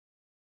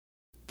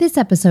This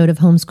episode of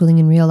Homeschooling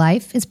in Real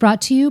Life is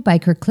brought to you by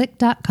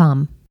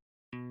Kirkclick.com.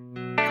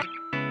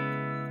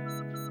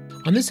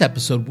 On this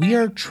episode, we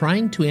are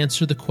trying to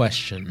answer the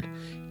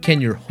question, can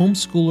your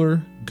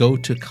homeschooler go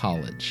to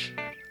college?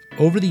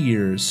 Over the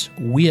years,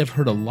 we have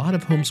heard a lot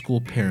of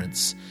homeschool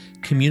parents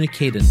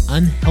communicate an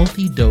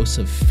unhealthy dose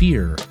of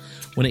fear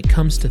when it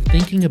comes to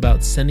thinking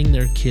about sending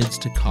their kids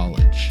to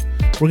college.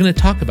 We're going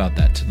to talk about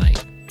that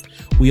tonight.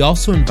 We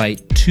also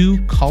invite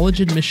two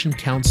college admission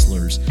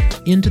counselors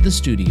into the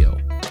studio.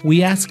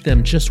 We ask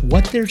them just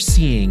what they're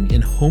seeing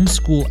in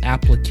homeschool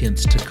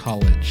applicants to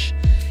college,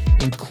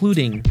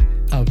 including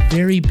a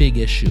very big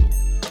issue,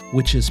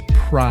 which is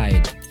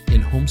pride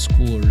in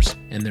homeschoolers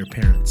and their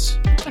parents.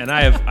 And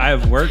I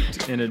have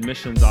worked in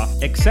admissions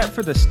office, except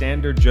for the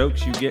standard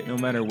jokes you get no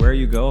matter where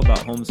you go about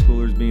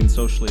homeschoolers being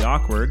socially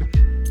awkward.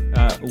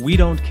 We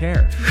don't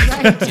care.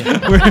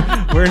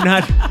 Right. we're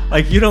not,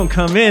 like, you don't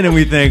come in and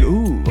we think,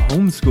 ooh,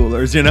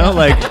 homeschoolers,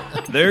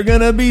 like they're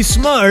gonna be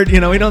smart. We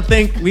don't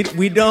think,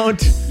 we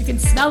don't. You can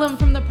smell them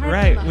from the parking lot.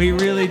 Right, we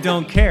really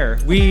don't care.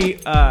 We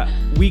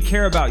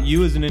care about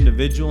you as an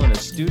individual and a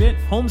student.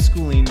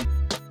 Homeschooling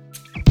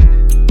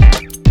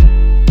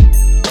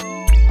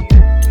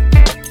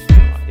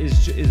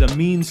is a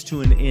means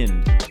to an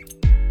end.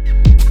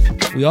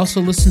 We also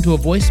listened to a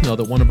voicemail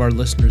that one of our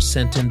listeners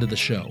sent into the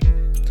show.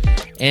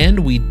 And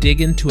we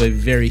dig into a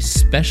very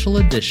special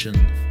edition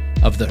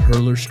of the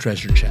Hurler's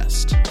Treasure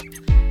Chest.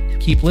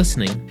 Keep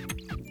listening.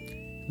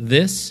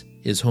 This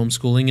is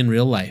Homeschooling in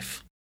Real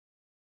Life.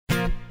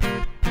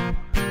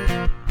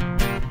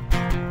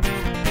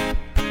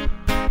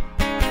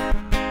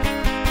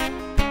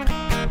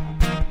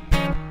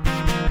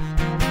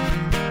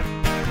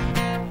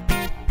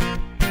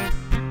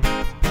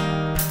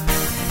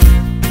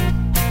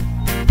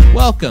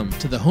 Welcome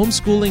to the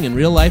Homeschooling in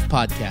Real Life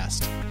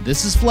podcast.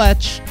 This is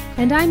Fletch.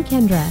 And I'm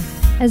Kendra.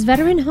 As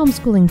veteran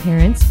homeschooling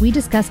parents, we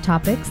discuss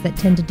topics that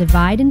tend to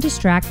divide and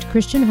distract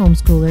Christian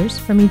homeschoolers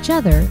from each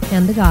other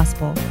and the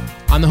gospel.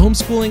 On the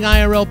Homeschooling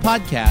IRL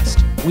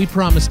podcast, we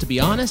promise to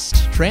be honest,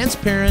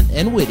 transparent,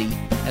 and witty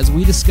as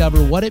we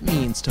discover what it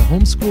means to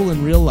homeschool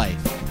in real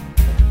life.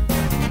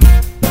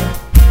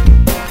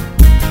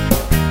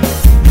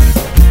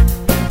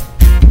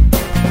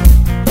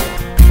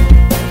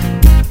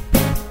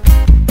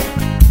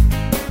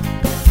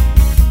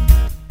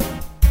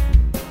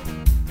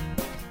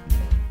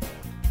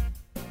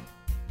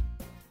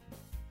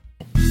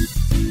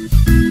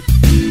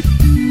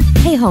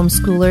 Hey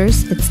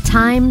homeschoolers, it's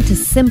time to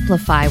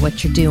simplify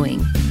what you're doing.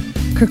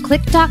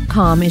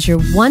 Kirkclick.com is your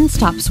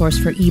one-stop source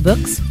for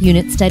ebooks,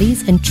 unit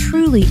studies, and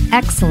truly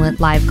excellent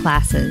live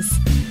classes.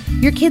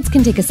 Your kids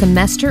can take a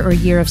semester or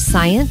year of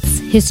science,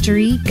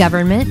 history,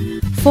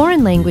 government,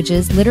 foreign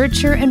languages,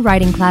 literature, and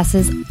writing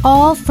classes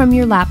all from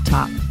your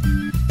laptop.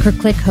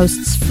 Kirkclick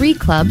hosts free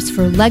clubs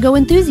for Lego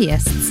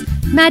enthusiasts,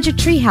 Magic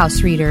Tree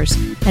House readers,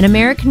 and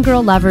American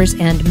Girl lovers,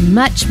 and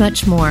much,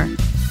 much more.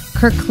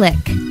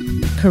 Kirkclick.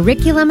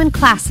 Curriculum and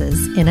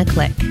classes in a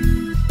click.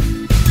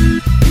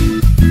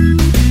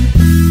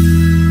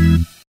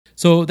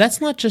 So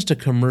that's not just a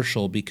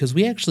commercial because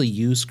we actually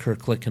use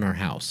Kirkclick in our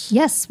house.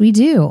 Yes, we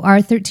do. Our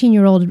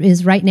 13-year-old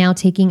is right now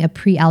taking a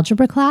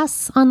pre-algebra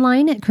class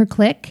online at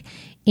Kirkclick,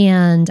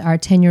 and our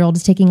 10-year-old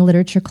is taking a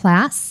literature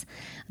class.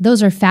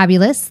 Those are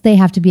fabulous. They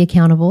have to be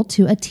accountable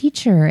to a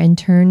teacher and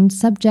turn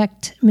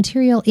subject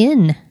material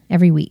in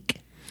every week.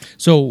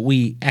 So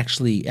we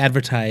actually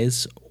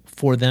advertise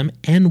for them,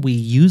 and we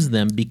use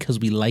them because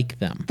we like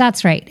them.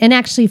 That's right. And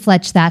actually,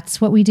 Fletch, that's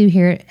what we do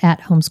here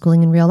at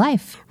Homeschooling in Real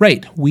Life.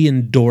 Right. We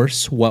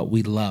endorse what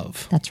we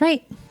love. That's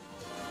right.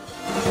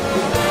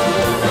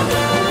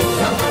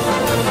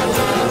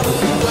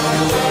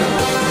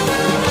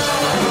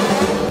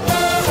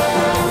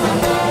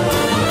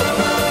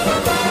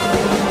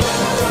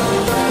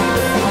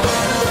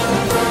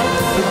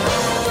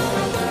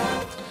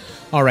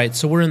 All right,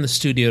 so we're in the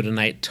studio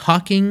tonight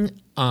talking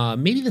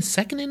maybe the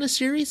second in a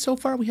series so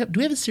far. Do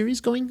we have a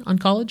series going on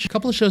college? A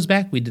couple of shows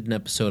back, we did an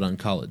episode on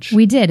college.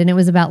 We did, and it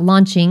was about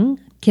launching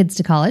kids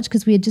to college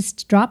because we had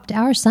just dropped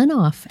our son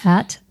off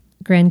at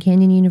Grand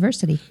Canyon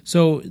University.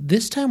 So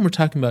this time we're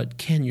talking about,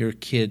 can your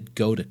kid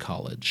go to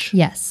college?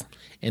 Yes.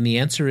 And the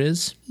answer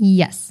is?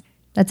 Yes.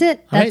 That's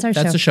it. That's our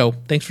show. That's the show.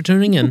 Thanks for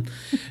tuning in.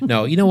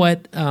 No, you know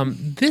what?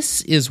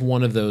 This is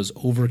one of those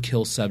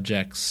overkill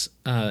subjects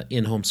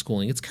in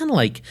homeschooling. It's kind of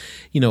like,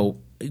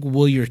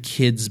 will your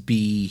kids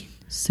be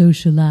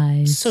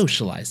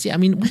socialized? Yeah, I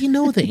mean, we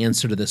know the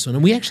answer to this one,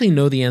 and we actually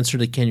know the answer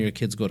to can your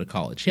kids go to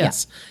college.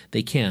 Yes,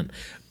 They can.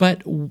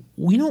 But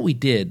we know what we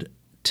did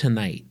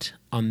tonight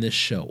on this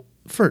show.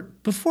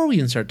 Before we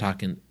even start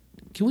talking,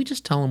 can we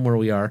just tell them where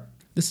we are?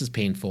 This is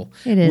painful.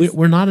 It is.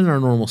 We're not in our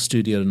normal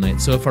studio tonight,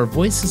 so if our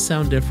voices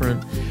sound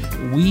different,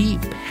 we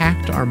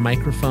packed our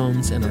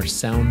microphones and our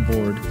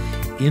soundboard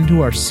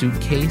into our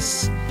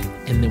suitcase,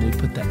 and then we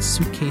put that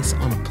suitcase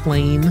on a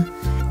plane,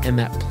 and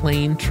that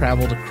plane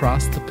traveled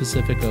across the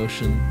Pacific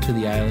Ocean to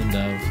the island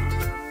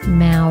of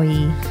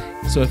Maui.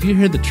 So if you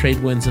hear the trade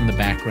winds in the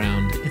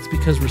background, it's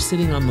because we're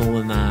sitting on the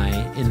lanai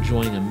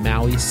enjoying a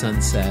Maui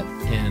sunset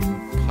and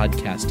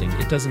podcasting.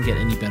 It doesn't get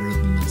any better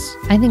than this.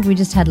 I think we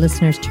just had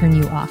listeners turn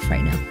you off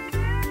right now.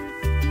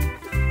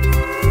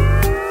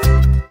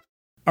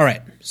 All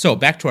right, so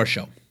back to our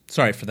show.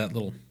 Sorry for that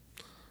little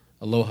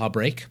aloha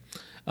break.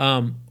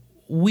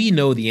 We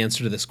know the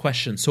answer to this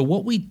question. So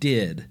what we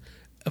did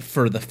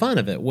for the fun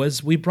of it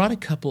was we brought a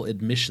couple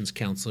admissions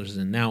counselors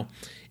in. Now,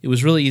 it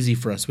was really easy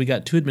for us. We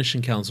got 2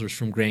 admission counselors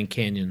from Grand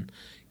Canyon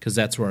because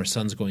that's where our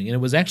son's going. And it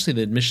was actually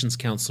the admissions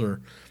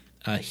counselor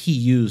he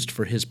used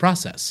for his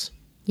process.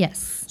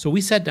 Yes. So we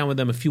sat down with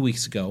them a few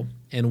weeks ago,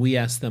 and we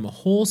asked them a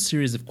whole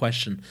series of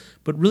questions.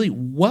 But really,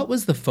 what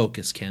was the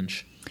focus,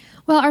 Kenj?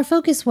 Well, our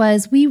focus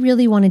was we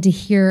really wanted to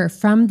hear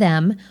from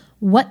them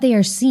what they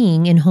are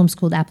seeing in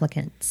homeschooled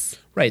applicants.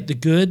 Right, the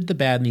good, the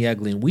bad, and the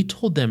ugly. And we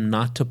told them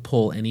not to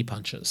pull any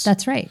punches.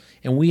 That's right.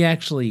 And we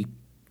actually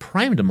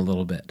primed them a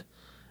little bit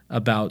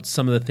about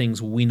some of the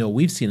things we know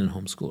we've seen in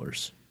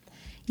homeschoolers.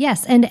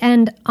 Yes,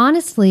 and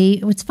honestly,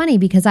 it's funny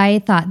because I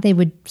thought they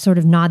would sort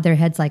of nod their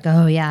heads like,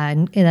 oh, yeah,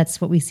 and that's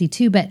what we see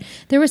too. But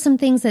there were some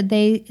things that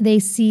they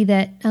see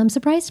that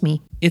surprised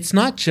me. It's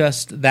not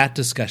just that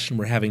discussion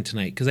we're having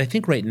tonight, because I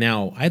think right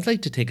now I'd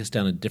like to take us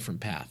down a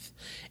different path.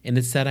 And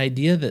it's that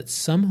idea that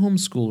some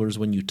homeschoolers,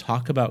 when you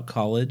talk about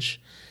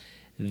college,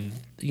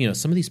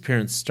 some of these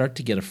parents start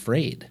to get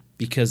afraid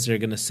because they're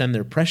going to send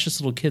their precious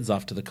little kids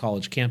off to the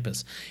college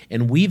campus.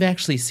 And we've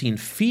actually seen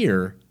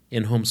fear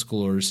in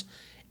homeschoolers.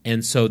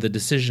 And so the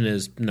decision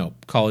is, no,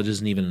 college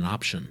isn't even an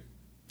option.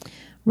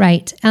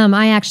 Right.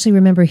 I actually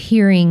remember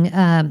hearing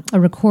a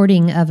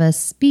recording of a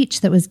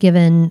speech that was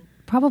given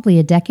probably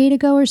a decade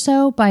ago or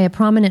so by a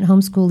prominent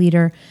homeschool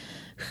leader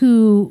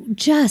who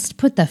just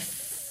put the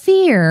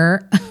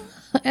fear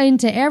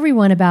into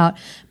everyone about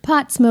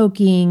pot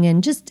smoking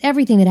and just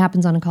everything that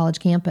happens on a college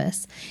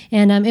campus.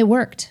 And it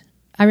worked.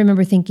 I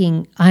remember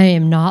thinking, I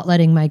am not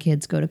letting my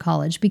kids go to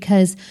college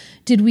because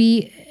did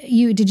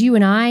you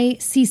and I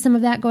see some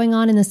of that going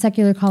on in the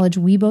secular college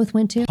we both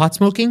went to? Pot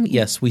smoking?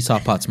 Yes, we saw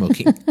pot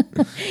smoking.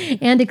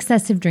 And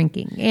excessive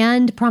drinking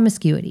and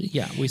promiscuity.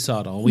 Yeah, we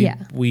saw it all.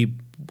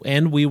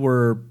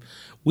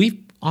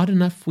 Odd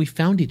enough, we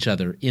found each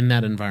other in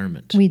that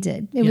environment. We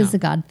did. It was a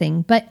God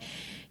thing. But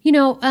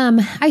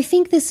I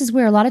think this is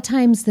where a lot of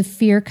times the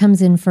fear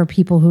comes in for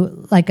people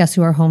who like us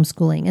who are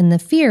homeschooling. And the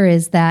fear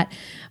is that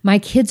my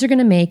kids are going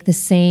to make the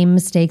same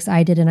mistakes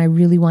I did, and I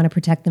really want to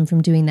protect them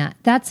from doing that.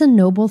 That's a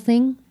noble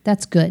thing.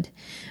 That's good.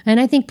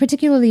 And I think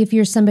particularly if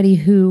you're somebody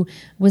who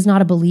was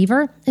not a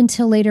believer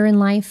until later in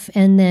life,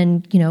 and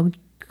then,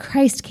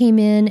 Christ came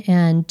in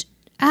and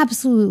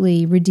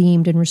absolutely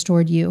redeemed and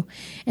restored you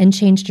and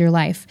changed your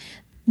life.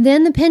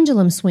 Then the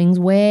pendulum swings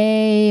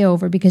way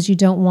over because you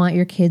don't want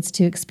your kids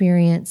to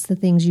experience the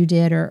things you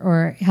did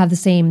or have the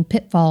same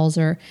pitfalls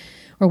or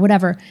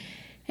whatever.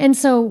 And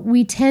so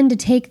we tend to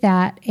take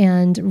that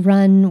and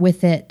run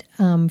with it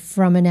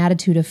from an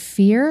attitude of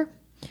fear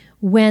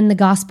when the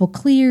gospel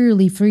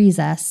clearly frees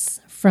us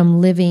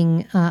from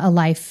living a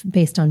life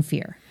based on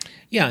fear.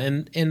 Yeah,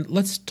 and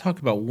let's talk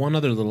about one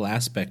other little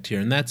aspect here,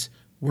 and that's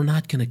we're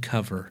not going to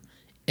cover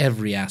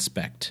every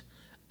aspect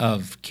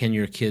of can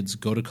your kids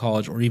go to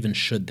college or even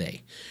should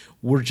they.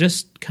 We're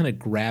just kind of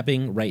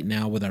grabbing right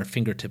now with our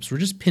fingertips. We're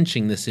just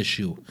pinching this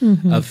issue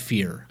of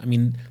fear. I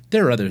mean,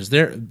 there are others.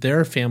 There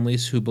are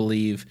families who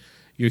believe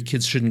your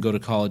kids shouldn't go to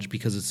college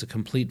because it's a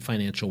complete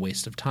financial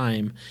waste of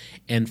time,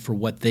 and for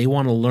what they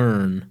want to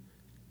learn,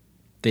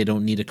 they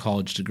don't need a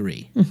college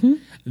degree. Mm-hmm.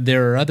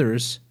 There are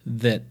others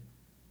that,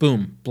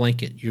 boom,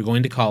 blanket, you're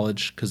going to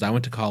college because I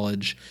went to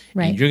college,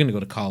 right. And you're going to go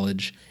to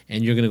college,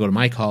 and you're going to go to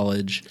my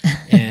college,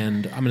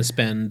 and I'm going to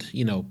spend,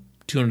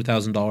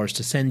 $200,000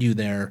 to send you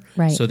there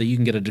right. so that you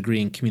can get a degree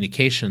in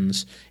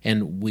communications.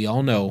 And we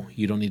all know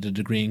you don't need a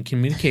degree in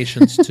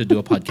communications to do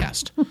a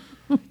podcast.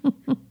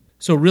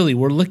 So really,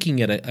 we're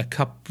looking at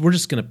we're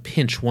just going to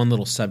pinch one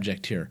little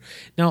subject here.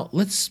 Now,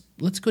 let's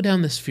go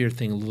down this fear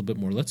thing a little bit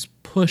more. Let's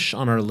push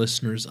on our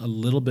listeners a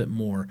little bit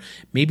more.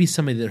 Maybe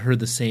somebody that heard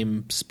the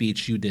same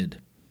speech you did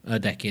a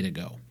decade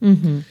ago.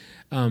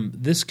 Mm-hmm.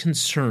 This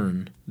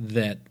concern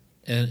that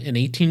an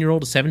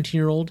 18-year-old, a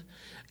 17-year-old,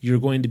 you're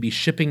going to be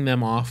shipping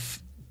them off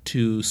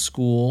to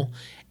school,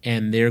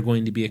 and they're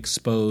going to be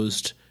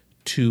exposed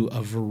to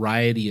a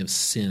variety of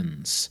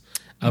sins,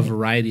 a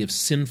variety of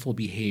sinful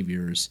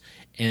behaviors,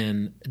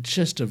 and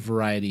just a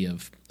variety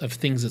of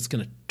things that's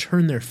going to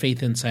turn their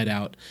faith inside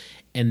out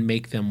and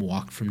make them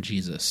walk from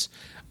Jesus.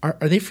 Are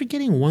they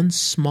forgetting one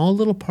small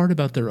little part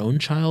about their own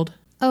child?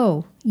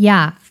 Oh,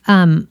 yeah.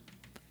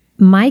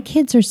 My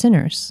kids are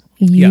sinners.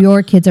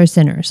 Your kids are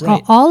sinners.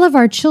 Right. All of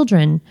our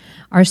children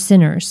are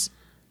sinners.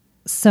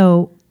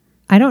 So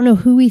I don't know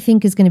who we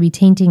think is going to be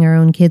tainting our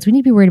own kids. We need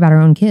to be worried about our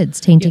own kids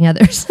tainting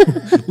others.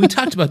 We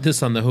talked about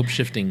this on the Hope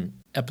Shifting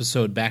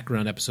episode back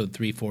around episode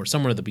 3, 4,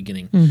 somewhere at the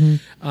beginning.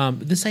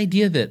 This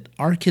idea that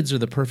our kids are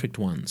the perfect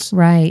ones.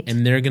 Right.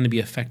 And they're going to be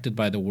affected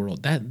by the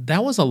world.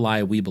 That was a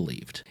lie we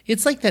believed.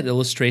 It's like that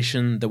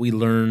illustration that we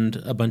learned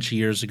a bunch of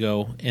years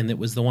ago, and it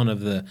was the one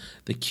of the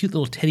cute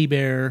little teddy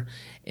bear,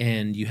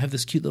 and you have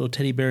this cute little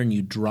teddy bear and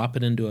you drop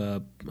it into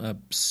a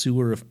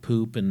sewer of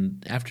poop,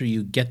 and after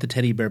you get the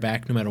teddy bear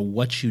back, no matter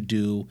what you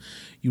do,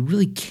 you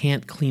really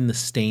can't clean the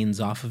stains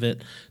off of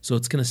it, so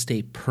it's going to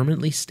stay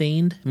permanently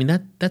stained. I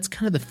mean, that's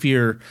kind of the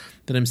fear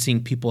that I'm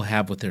seeing people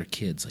have with their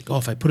kids. Like,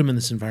 if I put them in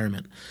this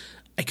environment,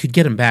 I could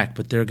get them back,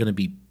 but they're going to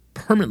be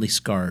permanently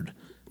scarred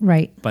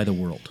by the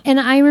world. And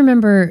I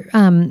remember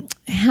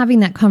having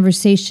that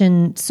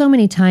conversation so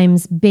many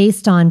times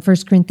based on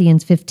 1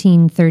 Corinthians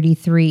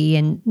 15:33,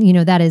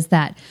 and that is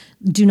that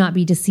do not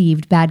be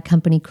deceived, bad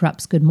company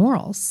corrupts good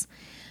morals.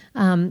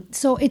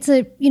 So it's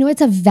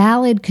a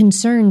valid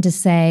concern to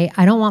say,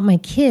 I don't want my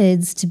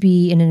kids to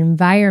be in an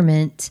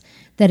environment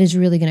that is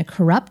really going to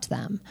corrupt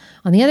them.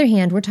 On the other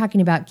hand, we're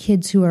talking about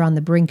kids who are on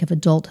the brink of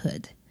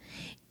adulthood,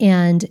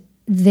 and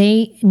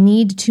they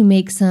need to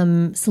make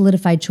some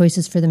solidified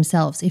choices for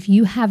themselves. If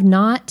you have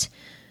not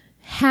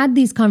had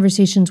these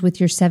conversations with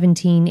your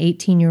 17,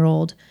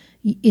 18-year-old,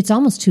 it's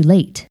almost too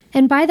late.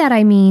 And by that,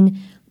 I mean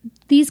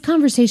these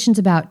conversations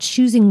about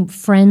choosing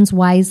friends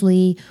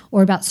wisely,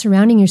 or about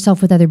surrounding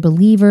yourself with other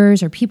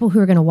believers or people who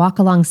are going to walk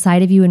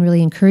alongside of you and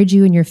really encourage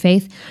you in your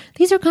faith.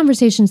 These are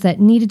conversations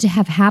that needed to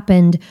have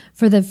happened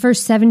for the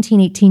first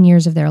 17, 18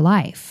 years of their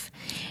life.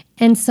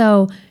 And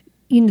so,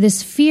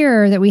 this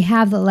fear that we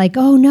have that like,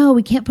 oh no,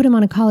 we can't put them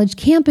on a college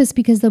campus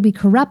because they'll be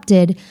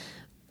corrupted.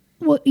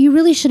 Well, you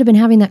really should have been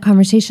having that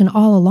conversation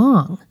all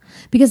along,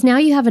 because now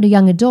you have a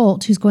young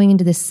adult who's going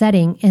into this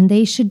setting, and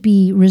they should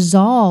be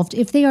resolved,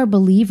 if they are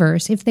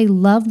believers, if they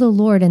love the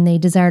Lord and they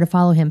desire to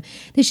follow him,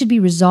 they should be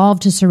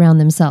resolved to surround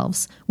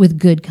themselves with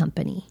good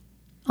company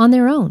on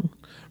their own.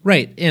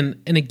 Right. And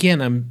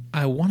again,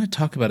 I want to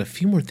talk about a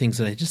few more things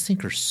that I just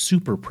think are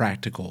super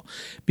practical,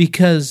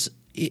 because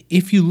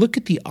if you look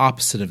at the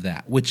opposite of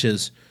that, which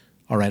is,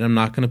 all right, I'm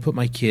not going to put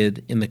my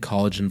kid in the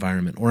college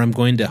environment, or I'm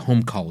going to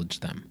home college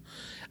them,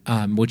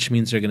 which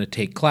means they're going to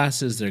take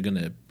classes. They're going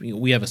to.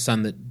 We have a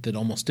son that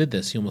almost did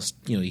this.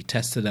 He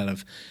tested out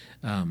of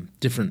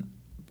different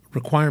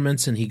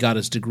requirements, and he got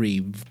his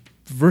degree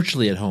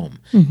virtually at home.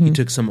 Mm-hmm. He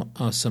took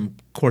some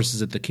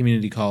courses at the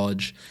community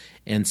college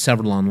and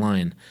several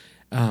online.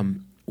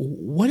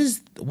 What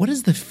is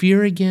the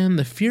fear again?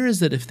 The fear is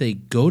that if they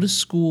go to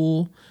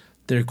school,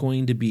 they're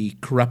going to be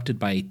corrupted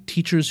by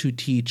teachers who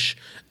teach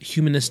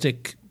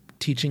humanistic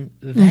teaching.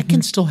 That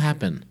can still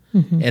happen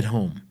at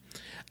home.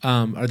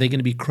 Are they going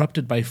to be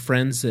corrupted by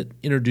friends that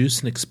introduce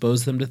and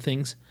expose them to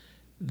things?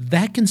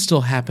 That can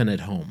still happen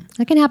at home.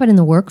 That can happen in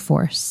the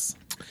workforce.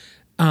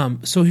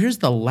 So here's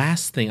the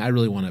last thing I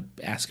really want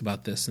to ask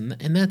about this,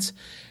 and that's,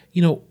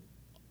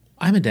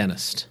 I'm a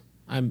dentist.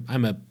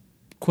 I'm a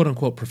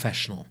quote-unquote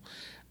professional.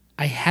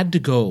 I had to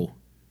go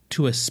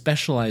to a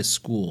specialized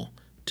school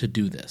to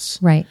do this.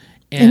 Right.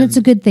 And it's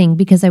a good thing,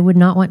 because I would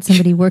not want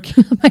somebody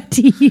working on my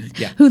teeth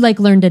who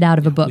learned it out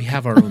of a book. We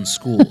have our own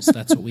schools.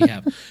 That's what we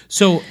have.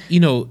 So,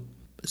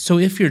 so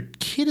if your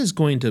kid is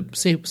going to,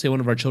 say one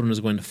of our children is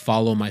going to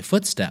follow my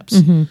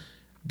footsteps,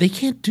 they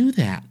can't do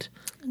that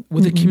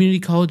with a community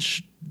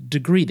college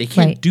degree. They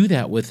can't do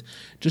that with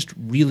just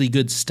really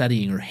good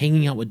studying or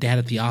hanging out with dad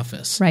at the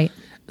office. Right.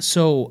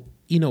 So,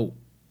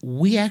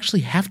 we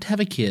actually have to have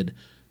a kid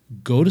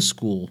go to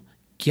school,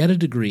 get a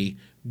degree,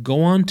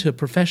 go on to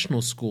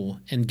professional school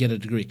and get a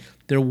degree.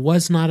 There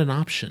was not an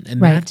option.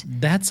 And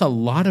that's a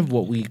lot of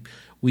what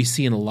we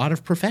see in a lot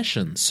of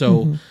professions.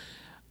 So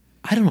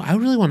I don't know. I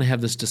really want to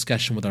have this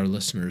discussion with our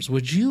listeners.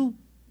 Would you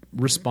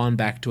respond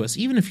back to us,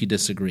 even if you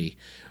disagree?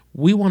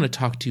 We want to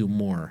talk to you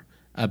more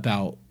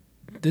about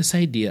this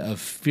idea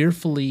of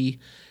fearfully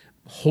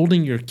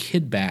holding your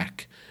kid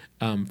back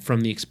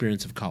from the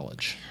experience of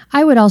college.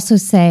 I would also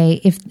say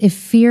if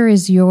fear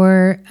is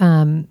your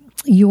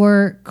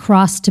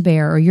cross to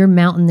bear, or your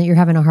mountain that you're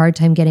having a hard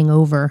time getting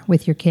over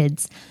with your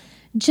kids,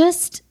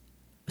 just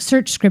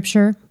search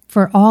Scripture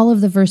for all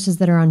of the verses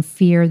that are on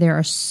fear. There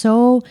are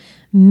so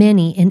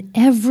many, and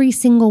every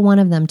single one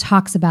of them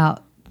talks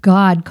about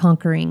God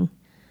conquering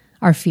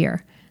our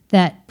fear,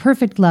 that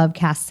perfect love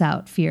casts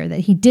out fear, that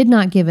he did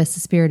not give us a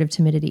spirit of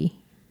timidity,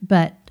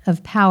 but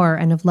of power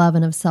and of love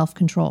and of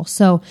self-control.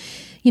 So,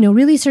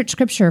 really search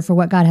Scripture for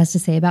what God has to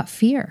say about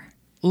fear.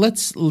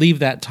 Let's leave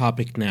that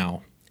topic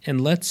now. And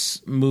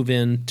let's move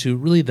into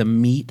really the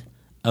meat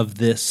of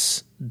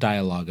this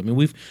dialogue. I mean,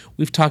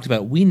 we've talked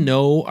about, we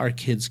know our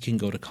kids can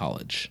go to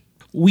college.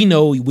 We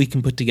know we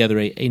can put together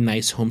a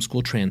nice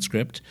homeschool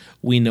transcript.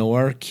 We know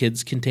our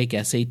kids can take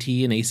SAT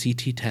and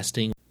ACT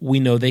testing. We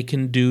know they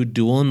can do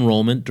dual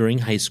enrollment during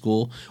high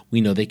school.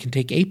 We know they can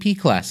take AP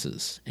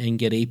classes and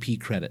get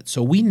AP credit.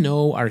 So we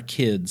know our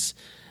kids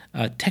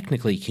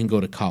technically can go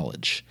to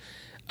college.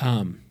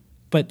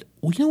 But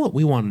you know what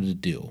we wanted to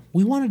do?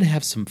 We wanted to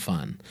have some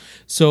fun.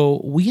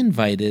 So we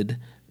invited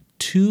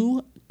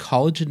 2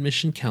 college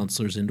admission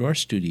counselors into our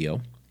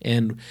studio,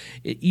 And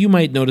you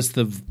might notice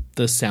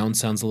the sound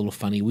sounds a little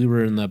funny. We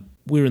were in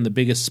the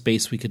biggest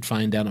space we could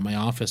find down at my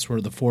office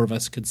where the four of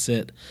us could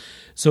sit.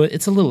 So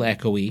it's a little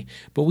echoey.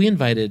 But we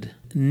invited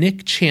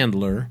Nick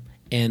Chandler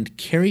and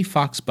Carrie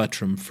Fox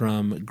Buttram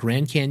from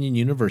Grand Canyon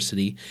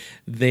University.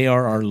 They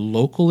are our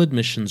local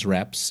admissions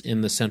reps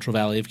in the Central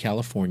Valley of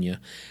California,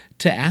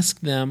 to ask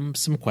them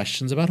some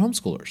questions about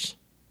homeschoolers.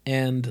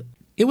 And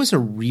it was a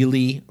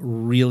really,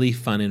 really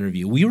fun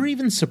interview. We were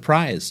even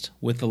surprised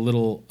with a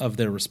little of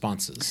their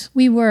responses.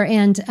 We were,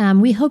 and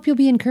we hope you'll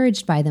be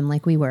encouraged by them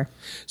like we were.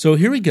 So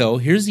here we go.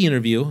 Here's the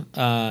interview,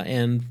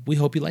 and we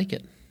hope you like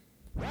it.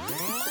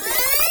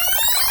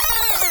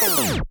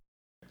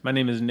 My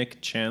name is Nick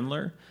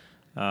Chandler.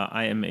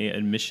 I am an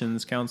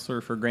admissions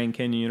counselor for Grand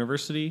Canyon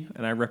University,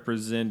 and I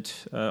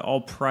represent all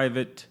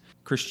private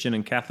Christian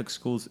and Catholic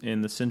schools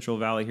in the Central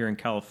Valley here in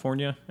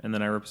California, and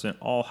then I represent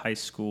all high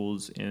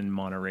schools in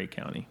Monterey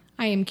County.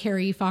 I am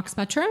Carrie Fox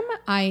Buttram.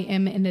 I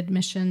am an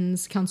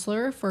admissions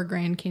counselor for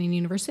Grand Canyon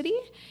University,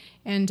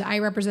 and I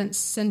represent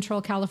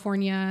Central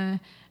California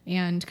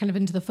and kind of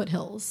into the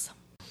foothills.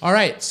 All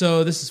right,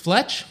 so this is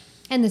Fletch.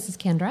 And this is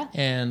Kendra.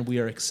 And we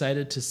are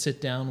excited to sit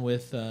down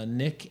with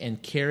Nick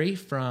and Carrie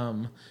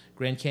from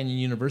Grand Canyon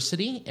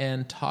University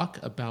and talk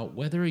about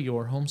whether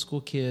your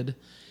homeschool kid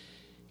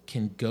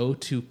can go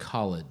to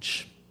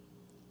college,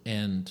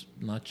 and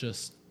not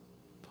just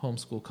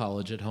homeschool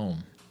college at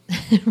home.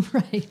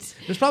 Right.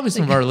 There's probably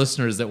some of our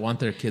listeners that want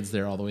their kids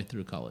there all the way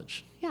through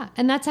college. Yeah,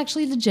 and that's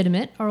actually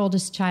legitimate. Our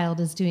oldest child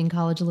is doing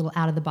college a little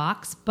out of the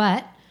box,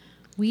 but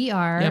we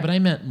are... Yeah, but I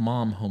meant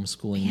mom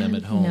homeschooling them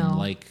at home, no.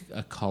 like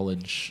a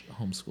college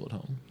homeschool at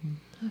home.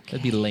 Okay.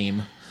 That'd be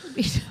lame.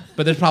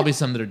 But there's probably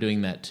some that are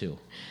doing that too.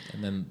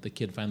 And then the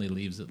kid finally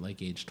leaves at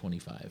like age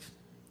 25.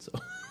 So...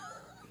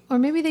 Or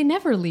maybe they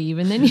never leave,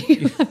 and then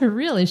you have a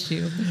real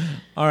issue.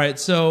 All right,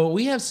 so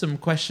we have some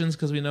questions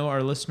because we know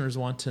our listeners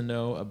want to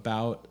know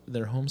about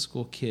their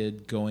homeschool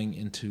kid going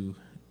into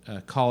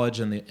college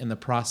and the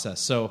process.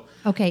 So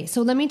Okay,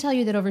 so let me tell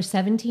you that over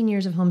 17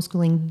 years of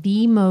homeschooling,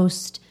 the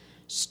most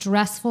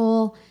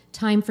stressful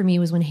time for me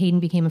was when Hayden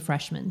became a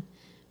freshman.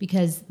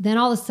 Because then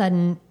all of a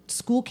sudden,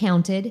 school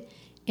counted,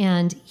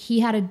 and he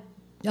had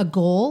a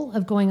goal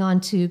of going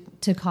on to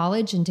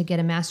college and to get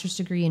a master's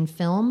degree in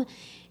film.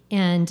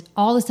 And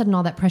all of a sudden,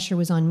 all that pressure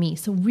was on me.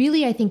 So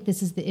really, I think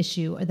this is the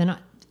issue.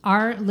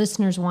 Our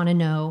listeners want to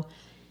know,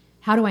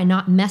 how do I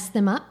not mess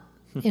them up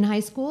in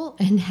high school?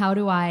 And how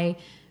do I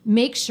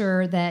make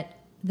sure that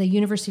the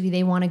university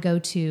they want to go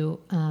to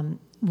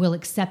will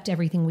accept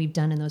everything we've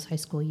done in those high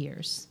school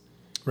years?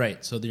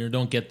 Right. So you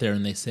don't get there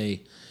and they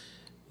say,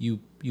 you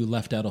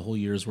left out a whole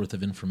year's worth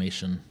of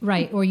information.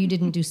 Right. Or you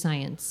didn't do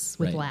science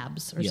with Right.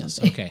 labs or Yes,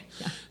 something. okay.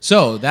 Yeah.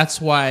 So that's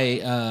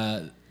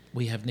why...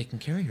 we have Nick and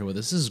Carrie here with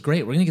us. This is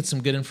great. We're going to get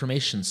some good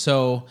information.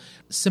 So,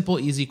 simple,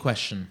 easy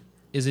question.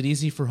 Is it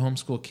easy for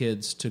homeschool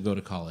kids to go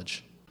to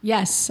college?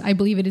 Yes, I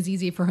believe it is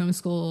easy for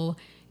homeschool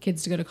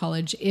kids to go to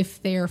college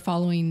if they are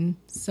following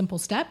simple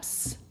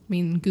steps. I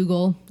mean,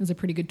 Google is a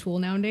pretty good tool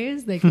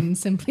nowadays. They can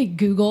simply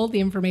Google the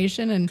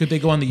information and... Could they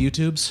go on the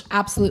YouTubes?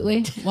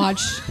 Absolutely.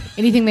 Watch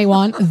anything they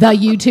want. The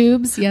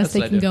YouTubes. Yes, That's they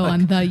what I can do. go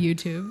on the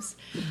YouTubes.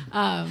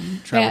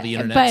 Travel the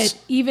internet. But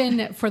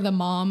even for the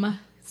mom...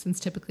 Since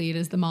typically it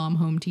is the mom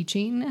home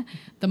teaching,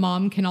 the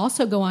mom can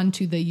also go on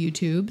to the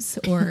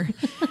YouTubes or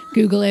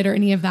Google it or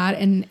any of that.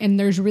 And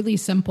there's really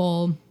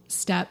simple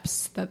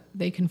steps that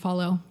they can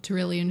follow to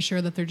really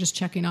ensure that they're just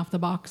checking off the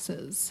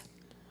boxes.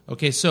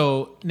 Okay,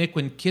 so Nick,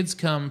 when kids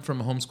come from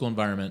a homeschool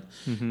environment,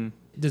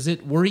 does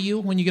it worry you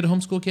when you get a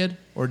homeschool kid?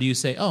 Or do you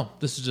say, oh,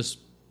 this is just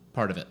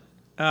part of it?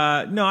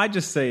 No, I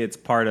just say it's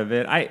part of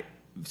it.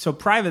 So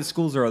private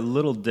schools are a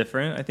little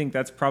different. I think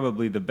that's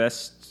probably the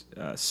best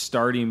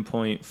starting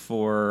point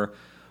for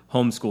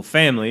homeschool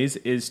families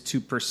is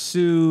to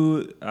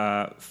pursue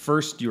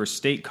first your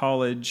state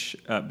college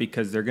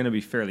because they're going to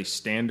be fairly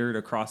standard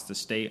across the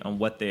state on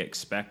what they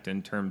expect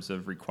in terms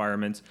of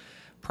requirements.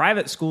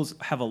 Private schools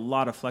have a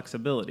lot of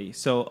flexibility.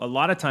 So a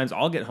lot of times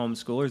I'll get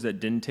homeschoolers that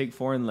didn't take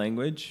foreign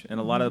language, and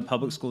a lot of the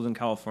public schools in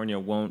California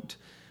won't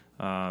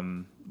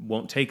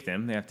take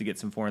them. They have to get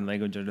some foreign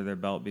language under their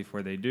belt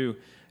before they do.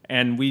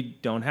 And we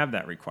don't have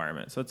that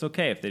requirement. So it's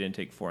okay if they didn't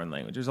take foreign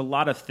language. There's a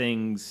lot of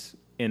things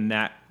in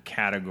that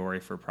category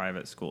for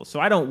private schools. So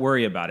I don't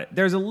worry about it.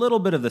 There's a little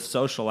bit of the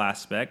social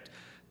aspect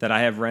that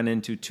I have run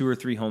into 2 or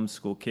 3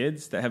 homeschool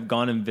kids that have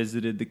gone and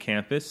visited the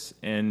campus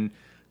and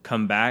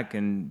come back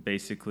and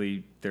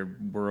basically their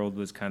world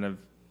was kind of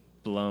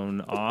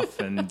blown off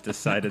and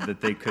decided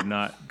that they could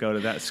not go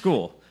to that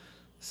school.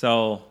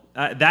 So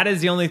that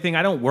is the only thing.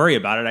 I don't worry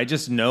about it. I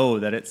just know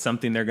that it's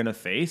something they're going to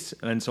face.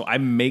 And so I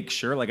make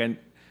sure, I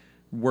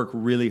work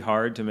really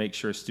hard to make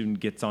sure a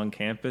student gets on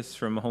campus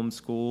from a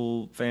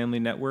homeschool family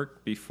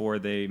network before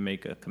they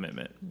make a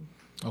commitment.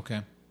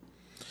 Okay.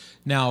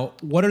 Now,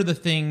 what are the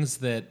things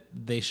that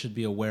they should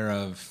be aware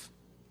of?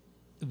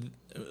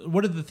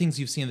 What are the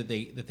things you've seen that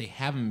they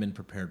haven't been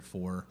prepared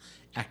for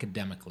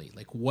academically?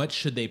 Like, what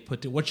should they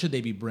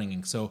be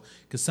bringing? So,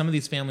 because some of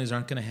these families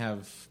aren't going to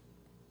have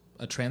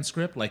a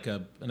transcript, like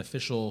an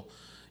official,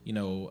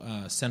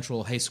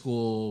 Central High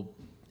School,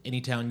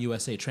 Anytown,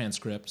 USA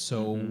transcript.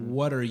 So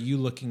what are you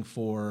looking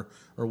for,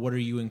 or what are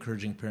you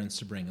encouraging parents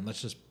to bring? And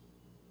let's just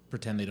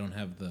pretend they don't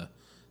have the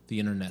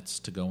internets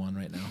to go on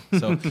right now.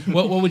 So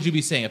what would you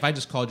be saying if I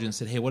just called you and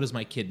said, hey, what does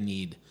my kid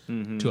need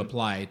to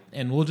apply?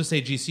 And we'll just say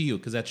GCU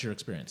because that's your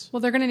experience. Well,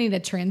 they're going to need a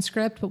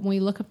transcript, but when we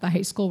look up the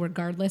high school,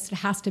 regardless, it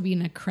has to be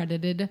an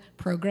accredited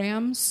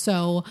program.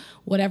 So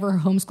whatever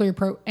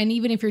homeschooler and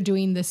even if you're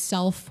doing the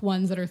self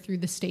ones that are through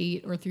the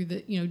state or through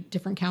the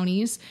different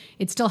counties,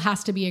 it still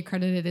has to be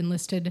accredited and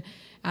listed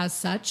as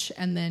such.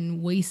 And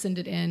then we send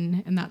it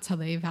in, and that's how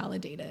they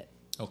validate it.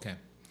 Okay.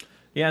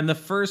 Yeah, and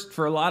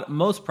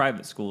most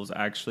private schools,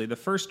 actually, the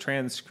first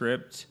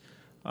transcript,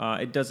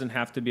 it doesn't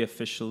have to be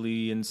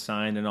officially and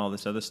signed and all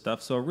this other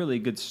stuff. So a really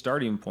good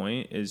starting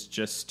point is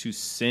just to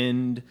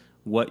send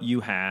what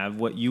you have,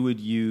 what you would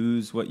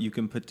use, what you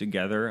can put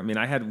together. I mean,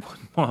 I had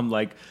one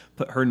mom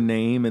put her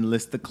name and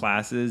list the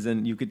classes,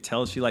 and you could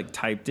tell she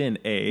typed in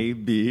A,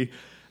 B.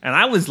 And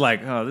I was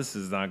like, oh, this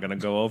is not going to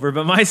go over.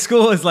 But my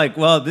school is like,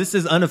 well, this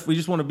is we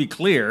just want to be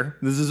clear.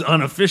 This is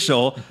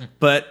unofficial,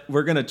 but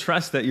we're going to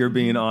trust that you're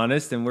being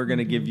honest, and we're going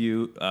to give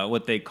you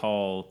what they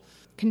call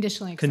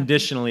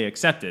conditionally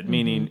accepted,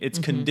 meaning it's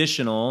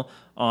conditional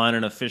on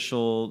an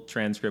official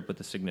transcript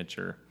with a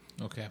signature.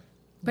 Okay.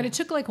 But it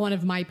took one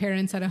of my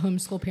parents at a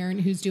homeschool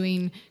parent who's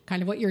doing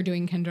kind of what you're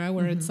doing, Kendra,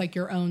 where it's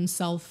your own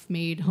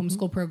self-made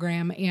homeschool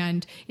program.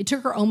 And it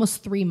took her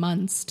almost 3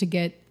 months to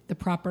get the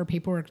proper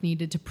paperwork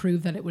needed to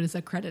prove that it was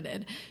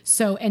accredited.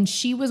 So, and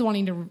she was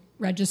wanting to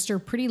register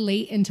pretty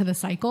late into the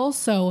cycle.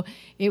 So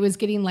it was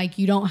getting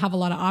you don't have a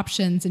lot of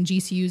options, and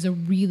GCU is a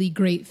really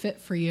great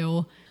fit for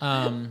you.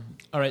 All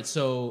right.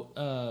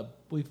 So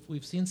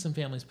we've seen some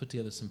families put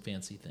together some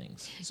fancy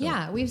things. So.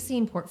 Yeah, we've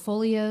seen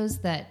portfolios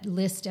that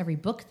list every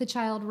book the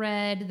child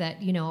read,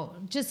 that,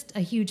 just a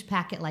huge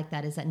packet like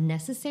that. Is that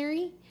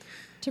necessary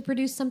to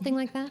produce something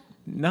like that?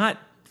 Not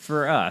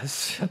for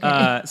us.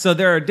 Okay. So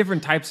there are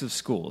different types of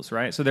schools,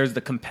 right? So there's the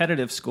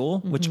competitive school,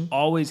 which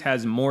always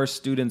has more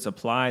students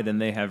apply than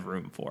they have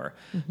room for.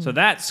 So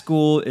that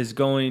school is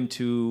going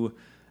to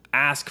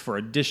ask for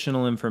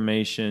additional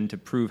information to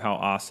prove how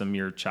awesome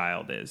your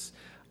child is.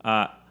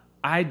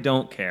 I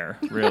don't care,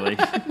 really.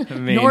 I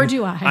mean, nor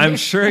do I. I'm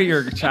sure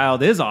your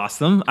child is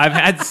awesome. I've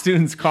had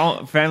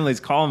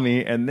families call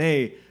me, and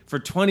for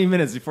 20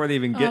 minutes before they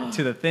even get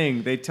to the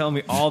thing, they tell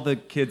me all the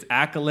kids'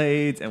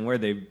 accolades and where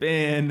they've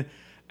been.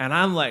 And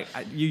I'm like,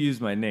 you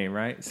used my name,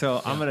 right?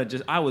 So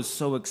I was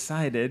so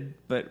excited,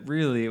 but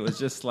really it was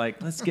just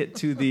let's get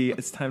to the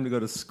it's time to go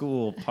to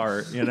school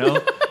part,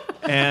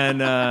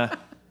 And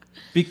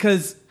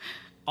because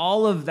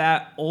all of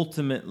that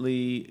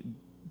ultimately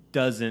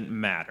doesn't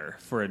matter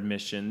for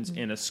admissions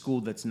in a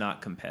school that's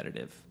not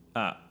competitive.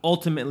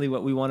 Ultimately,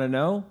 what we want to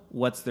know,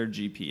 what's their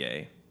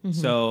GPA?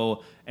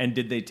 So, and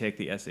did they take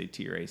the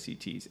SAT or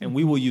ACTs? And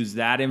we will use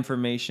that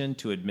information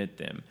to admit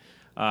them.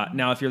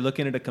 Now, if you're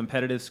looking at a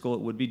competitive school,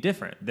 it would be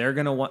different. They're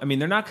going to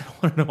they're not going to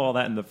want to know all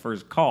that in the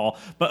first call,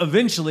 but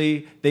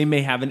eventually they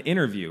may have an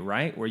interview,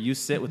 right? Where you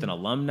sit with an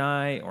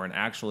alumni or an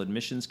actual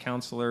admissions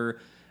counselor,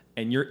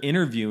 and you're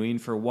interviewing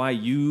for why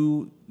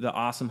you, the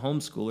awesome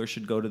homeschooler,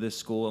 should go to this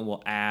school and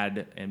will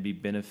add and be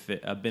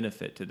a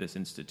benefit to this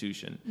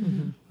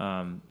institution.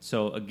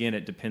 So again,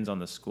 it depends on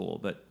the school,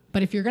 but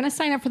if you're going to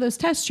sign up for those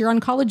tests, you're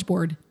on College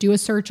Board. Do a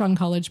search on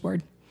College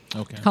Board.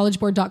 Okay.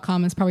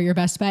 Collegeboard.com is probably your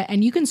best bet.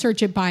 And you can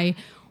search it by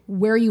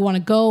where you want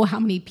to go, how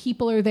many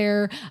people are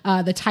there,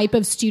 the type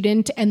of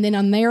student. And then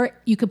on there,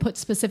 you could put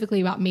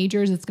specifically about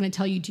majors. It's going to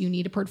tell you, do you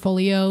need a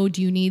portfolio?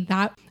 Do you need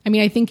that? I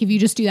mean, I think if you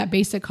just do that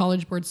basic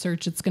College Board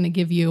search, it's going to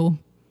give you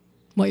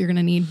what you're going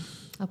to need.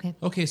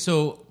 Okay,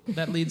 so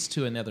that leads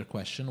to another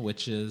question,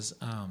 which is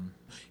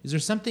there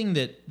something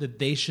that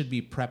they should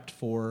be prepped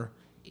for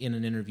in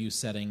an interview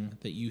setting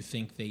that you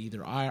think they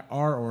either are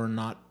or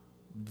not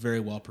very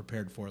well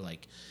prepared for,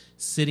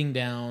 sitting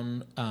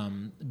down,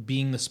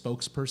 being the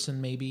spokesperson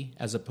maybe,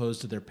 as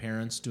opposed to their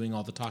parents doing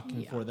all the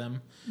talking for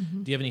them?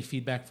 Do you have any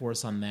feedback for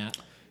us on that?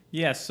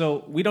 Yeah,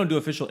 so we don't do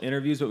official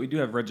interviews, but we do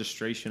have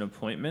registration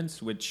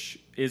appointments, which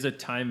is a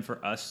time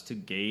for us to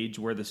gauge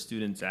where the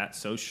student's at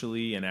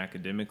socially and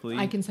academically.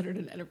 I considered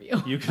an interview.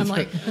 I'm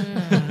like,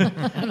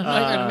 I'm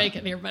not going to make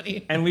it here,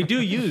 buddy. And we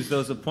do use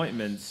those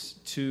appointments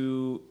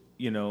to,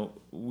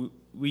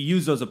 we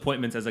use those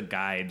appointments as a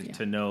guide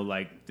to know,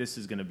 this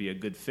is going to be a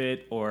good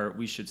fit, or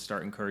we should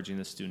start encouraging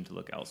the student to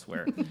look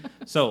elsewhere.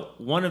 So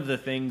one of the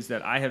things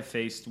that I have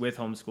faced with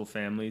homeschool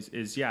families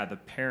is, the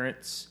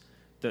parents,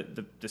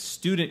 the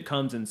student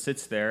comes and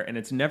sits there, and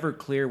it's never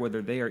clear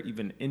whether they are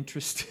even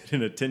interested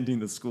in attending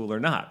the school or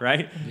not,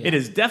 right? Yeah. It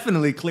is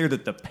definitely clear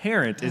that the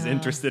parent is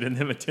interested in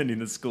them attending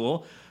the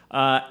school.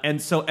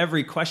 And so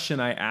every question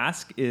I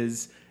ask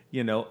is,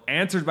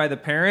 answered by the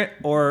parent,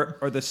 or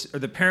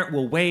the parent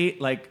will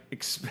wait,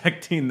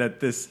 expecting that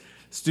this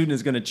student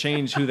is going to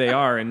change who they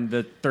are in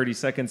the 30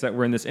 seconds that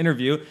we're in this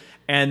interview.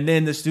 And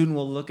then the student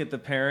will look at the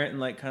parent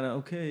and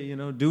okay,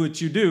 do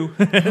what you do.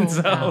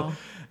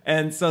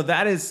 And so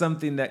that is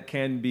something that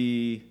can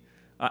be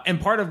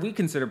And we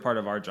consider part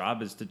of our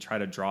job is to try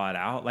to draw it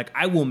out. Like,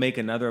 I will make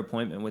another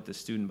appointment with the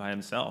student by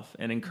himself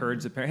and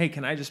encourage the parent, hey,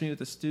 can I just meet with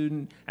the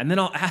student? And then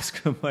I'll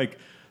ask him, like,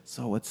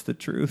 so what's the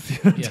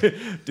truth?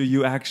 Do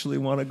you actually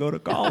want to go to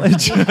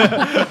college?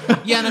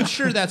 Yeah, and I'm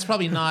sure that's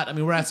probably not, I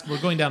mean,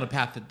 we're going down a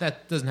path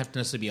that doesn't have to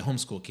necessarily be a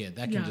homeschool kid.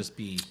 That can just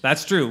be...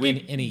 That's true.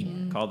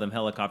 We call them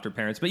helicopter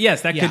parents. But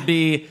yes, that could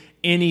be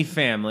any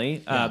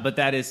family. But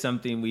that is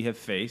something we have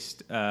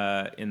faced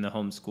in the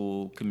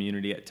homeschool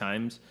community at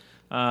times.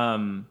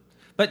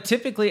 But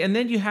typically, and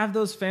then you have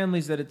those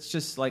families that it's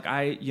just like,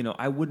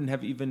 I wouldn't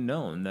have even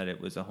known that it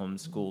was a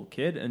homeschool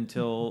kid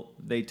until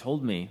they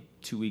told me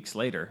 2 weeks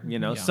later,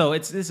 So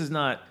this is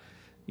not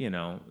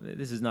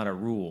a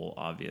rule,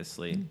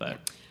 obviously,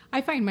 but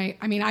I find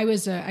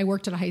I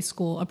worked at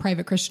a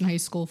private Christian high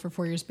school for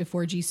 4 years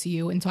before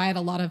GCU. And so I had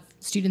a lot of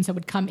students that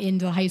would come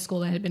into the high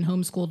school that had been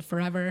homeschooled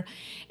forever.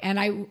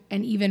 And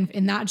even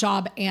in that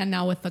job and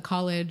now with the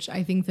college,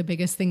 I think the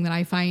biggest thing that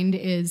I find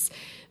is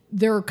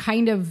they're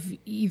kind of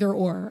either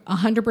or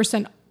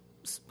 100%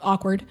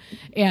 awkward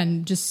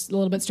and just a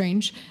little bit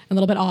strange, a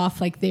little bit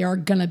off. Like they are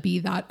going to be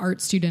that art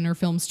student or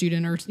film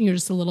student or,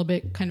 just a little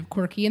bit kind of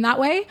quirky in that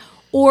way.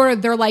 Or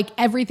they're like,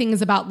 everything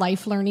is about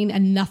life learning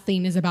and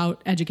nothing is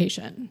about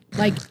education.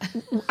 Like,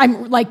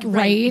 I'm like,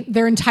 right.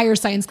 Their entire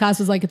science class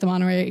is like at the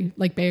Monterey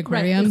Bay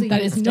Aquarium. Right.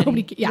 That is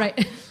nobody. Yeah.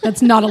 Right.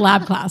 That's not a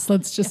lab class.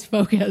 Let's just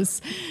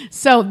focus.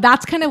 So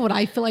that's kind of what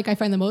I feel like I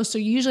find the most. So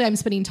usually I'm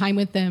spending time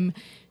with them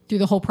through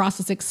the whole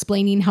process,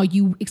 explaining how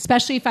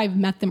especially if I've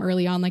met them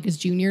early on, like as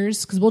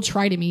juniors, because we'll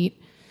try to meet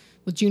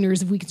with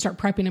juniors if we can start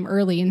prepping them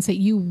early and say,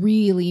 you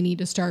really need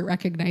to start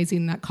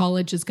recognizing that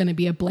college is going to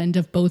be a blend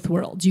of both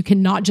worlds. You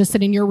cannot just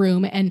sit in your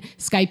room and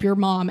Skype your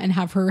mom and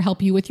have her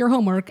help you with your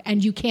homework.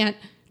 And you can't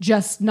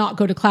just not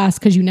go to class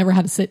because you never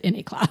had to sit in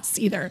a class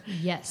either.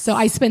 Yes. So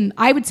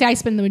I would say I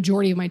spend the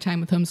majority of my time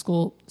with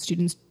homeschool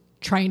students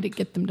trying to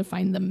get them to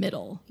find the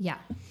middle. Yeah.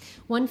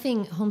 One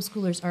thing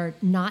homeschoolers are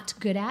not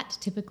good at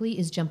typically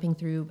is jumping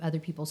through other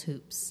people's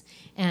hoops.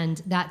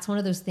 And that's one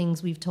of those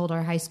things we've told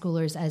our high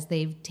schoolers as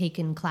they've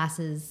taken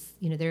classes,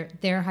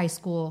 their high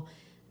school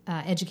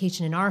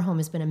education in our home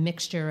has been a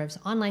mixture of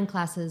online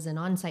classes and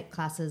on-site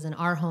classes in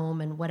our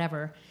home and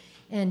whatever.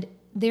 And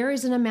there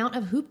is an amount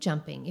of hoop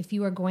jumping if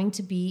you are going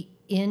to be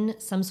in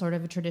some sort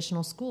of a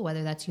traditional school,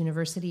 whether that's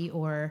university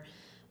or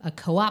a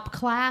co-op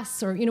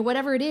class or,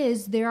 whatever it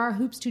is, there are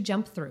hoops to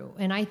jump through.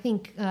 And I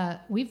think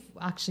we've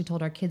actually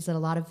told our kids that a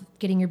lot of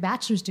getting your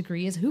bachelor's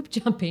degree is hoop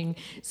jumping.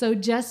 So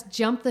just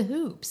jump the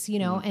hoops,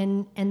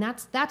 and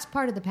that's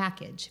part of the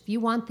package. If you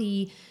want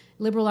the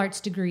liberal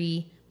arts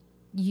degree,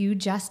 you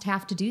just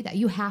have to do that.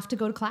 You have to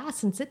go to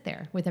class and sit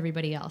there with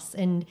everybody else.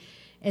 And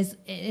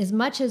as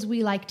much as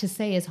we like to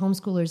say as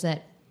homeschoolers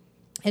that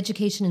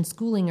education and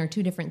schooling are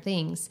two different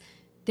things,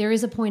 there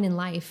is a point in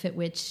life at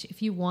which if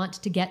you want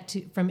to get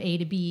from A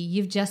to B,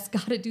 you've just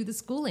got to do the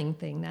schooling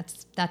thing.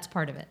 That's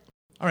part of it.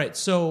 All right,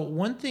 so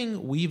one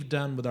thing we've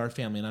done with our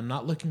family, and I'm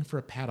not looking for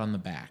a pat on the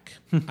back.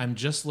 I'm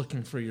just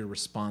looking for your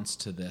response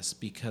to this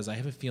because I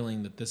have a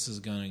feeling that this is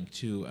going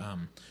to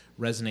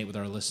resonate with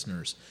our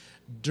listeners.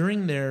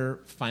 During their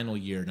final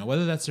year, now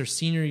whether that's their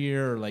senior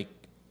year or like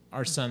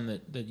our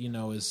son that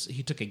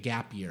he took a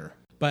gap year.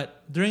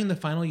 But during the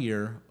final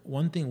year,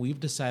 one thing we've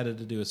decided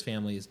to do as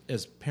families,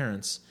 as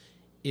parents,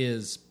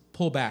 is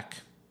pull back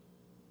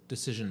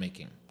decision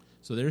making.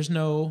 So there's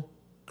no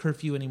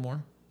curfew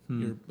anymore.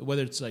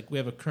 Whether it's like we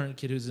have a current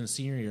kid who's in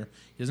senior year,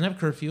 he doesn't have a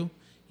curfew.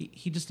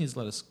 He just needs to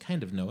let us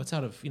kind of know. It's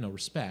out of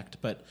respect,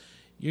 but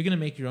you're going to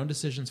make your own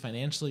decisions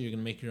financially. You're going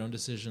to make your own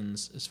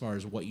decisions as far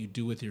as what you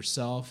do with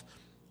yourself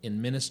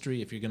in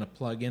ministry. If you're going to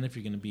plug in, if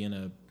you're going to be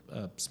in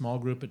a small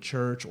group at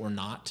church or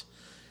not,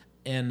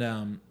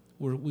 and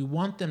we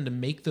want them to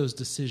make those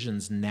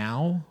decisions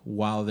now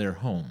while they're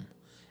home,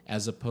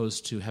 as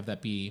opposed to have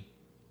that be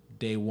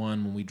day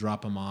one when we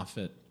drop them off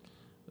at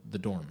the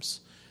dorms.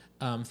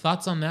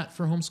 Thoughts on that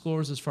for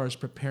homeschoolers as far as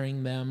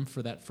preparing them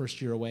for that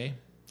first year away?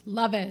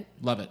 Love it.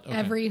 Okay.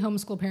 Every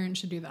homeschool parent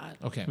should do that.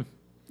 Okay.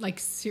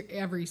 Like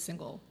every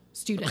single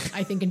student,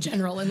 I think in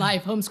general in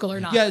life, homeschool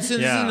or not. Yeah, this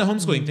isn't a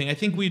homeschooling thing. I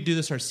think we do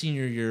this our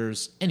senior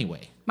years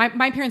anyway.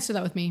 My parents did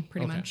that with me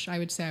pretty much. I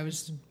would say I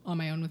was on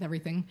my own with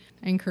everything.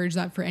 I encourage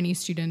that for any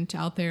student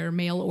out there,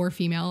 male or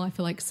female. I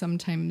feel like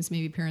sometimes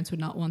maybe parents would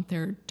not want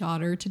their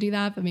daughter to do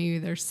that, but maybe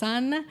their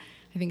son.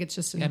 I think it's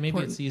just maybe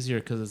it's easier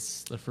because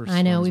it's the first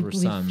I know, ones were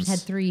sons. We've had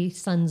 3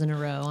 sons in a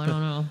row. I don't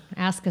know.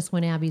 Ask us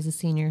when Abby's a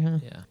senior,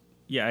 huh?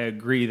 Yeah, I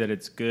agree that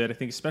it's good. I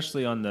think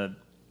especially on the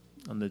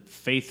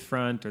faith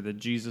front or the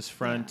Jesus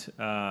front,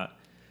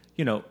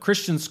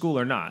 Christian school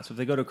or not. So if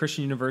they go to a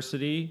Christian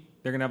university,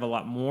 they're going to have a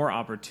lot more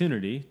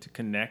opportunity to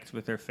connect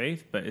with their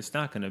faith, but it's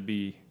not going to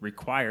be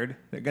required.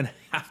 They're going to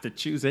have to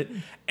choose it.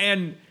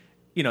 And,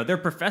 their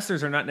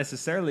professors are not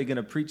necessarily going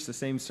to preach the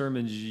same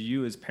sermons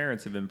you as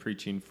parents have been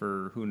preaching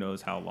for who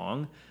knows how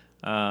long.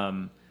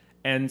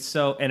 And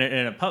so, in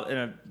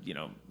a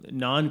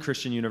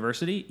non-Christian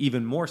university,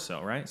 even more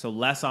so, right? So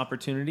less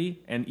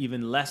opportunity and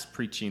even less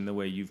preaching the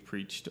way you've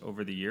preached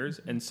over the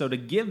years. And so to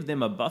give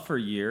them a buffer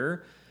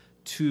year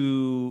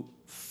to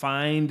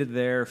find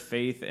their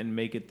faith and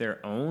make it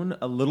their own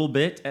a little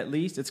bit, at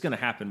least. It's going to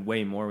happen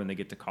way more when they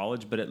get to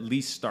college, but at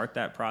least start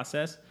that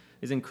process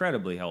is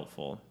incredibly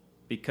helpful,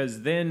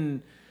 because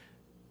then,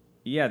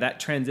 yeah, that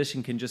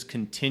transition can just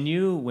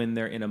continue when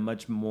they're in a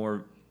much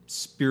more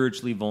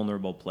spiritually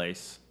vulnerable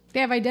place. They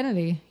have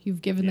identity.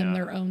 You've given them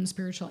their own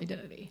spiritual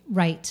identity.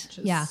 Right.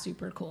 Which is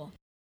super cool.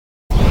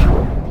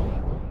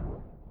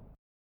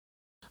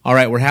 All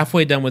right, we're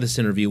halfway done with this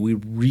interview. We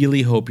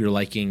really hope you're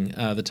liking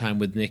the time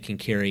with Nick and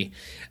Carrie.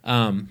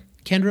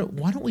 Kendra,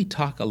 why don't we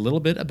talk a little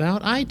bit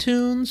about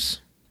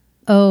iTunes?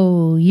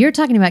 Oh, you're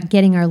talking about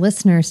getting our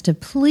listeners to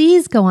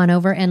please go on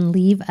over and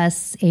leave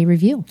us a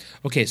review.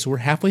 Okay, so we're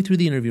halfway through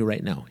the interview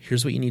right now.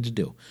 Here's what you need to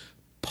do.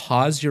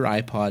 Pause your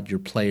iPod, your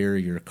player,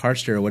 your car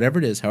stereo, whatever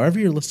it is, however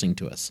you're listening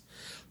to us.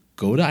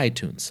 Go to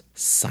iTunes,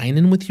 sign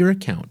in with your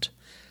account,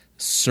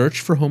 search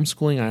for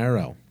Homeschooling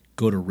IRL,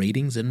 go to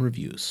ratings and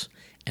reviews,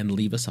 and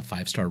leave us a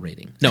 5-star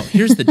rating. No,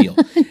 here's the deal.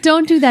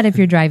 Don't do that if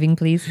you're driving,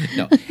 please.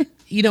 No.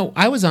 You know,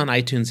 I was on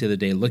iTunes the other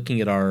day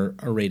looking at our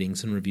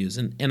ratings and reviews,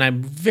 and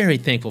I'm very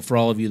thankful for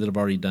all of you that have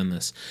already done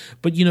this.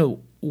 But, you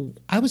know,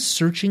 I was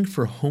searching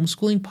for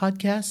homeschooling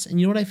podcasts,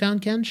 and you know what I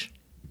found, Kenj?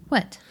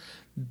 What?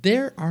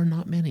 There are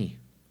not many.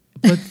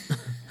 But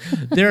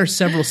there are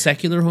several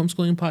secular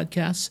homeschooling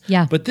podcasts.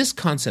 Yeah. But this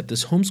concept,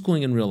 this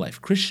homeschooling in real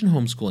life, Christian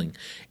homeschooling,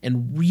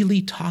 and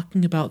really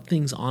talking about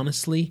things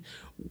honestly,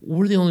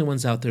 we're the only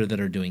ones out there that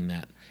are doing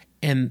that.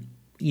 And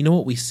you know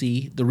what we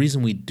see? The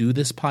reason we do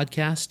this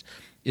podcast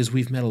is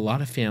we've met a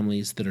lot of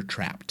families that are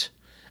trapped.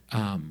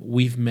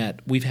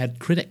 We've had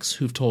critics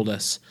who've told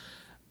us,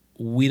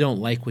 we don't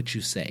like what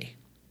you say,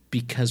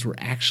 because we're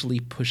actually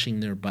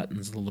pushing their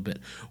buttons a little bit.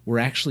 We're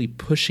actually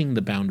pushing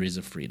the boundaries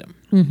of freedom.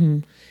 Mm-hmm.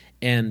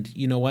 And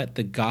you know what?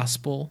 The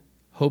gospel,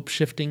 hope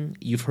shifting,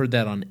 you've heard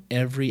that on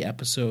every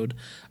episode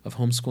of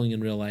Homeschooling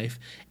in Real Life.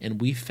 And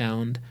we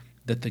found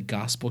that the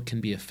gospel can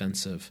be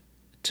offensive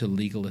to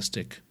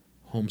legalistic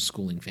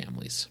homeschooling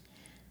families.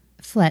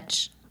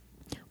 Fletch,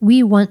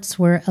 we once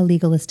were a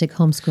legalistic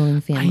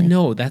homeschooling family. I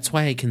know. That's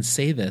why I can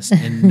say this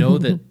and know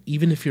that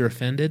even if you're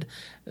offended,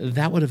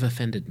 that would have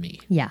offended me.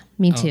 Yeah,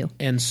 me too.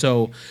 And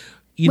so,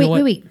 you know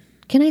what? Wait.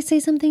 Can I say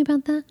something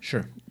about that?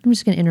 Sure. I'm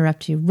just going to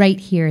interrupt you right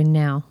here and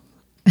now.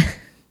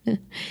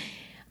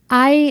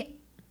 I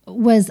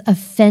was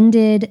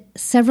offended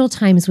several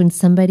times when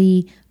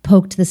somebody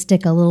poked the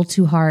stick a little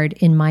too hard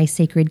in my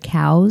sacred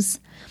cows.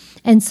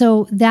 And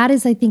so that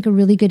is, I think, a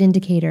really good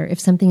indicator if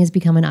something has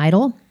become an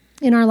idol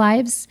in our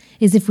lives,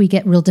 is if we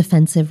get real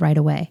defensive right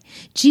away.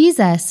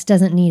 Jesus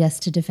doesn't need us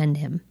to defend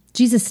him.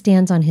 Jesus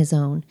stands on his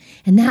own.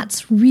 And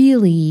that's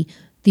really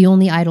the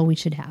only idol we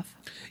should have.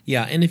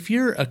 Yeah, and if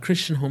you're a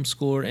Christian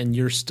homeschooler and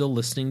you're still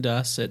listening to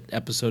us at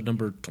episode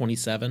number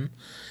 27,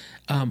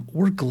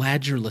 we're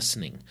glad you're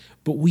listening,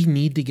 but we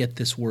need to get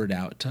this word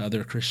out to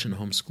other Christian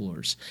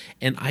homeschoolers.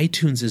 And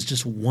iTunes is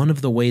just one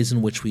of the ways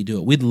in which we do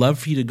it. We'd love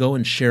for you to go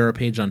and share our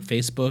page on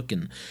Facebook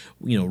and,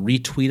 you know,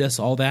 retweet us,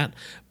 all that.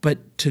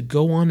 But to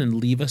go on and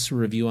leave us a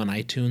review on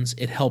iTunes,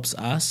 it helps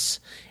us,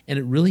 and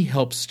it really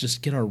helps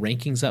just get our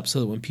rankings up so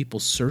that when people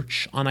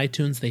search on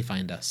iTunes, they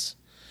find us.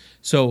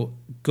 So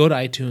go to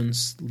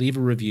iTunes, leave a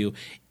review,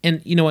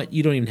 and you know what?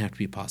 You don't even have to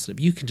be positive.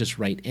 You can just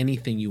write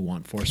anything you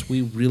want for us.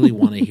 We really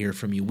want to hear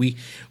from you.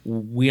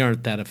 We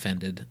aren't that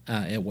offended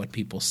at what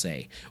people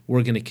say.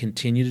 We're going to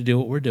continue to do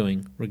what we're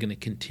doing. We're going to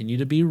continue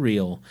to be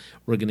real.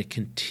 We're going to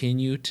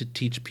continue to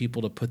teach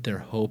people to put their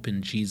hope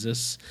in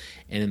Jesus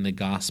and in the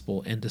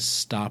gospel and to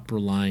stop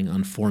relying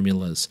on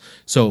formulas.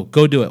 So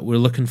go do it. We're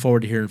looking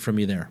forward to hearing from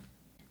you there.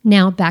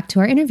 Now back to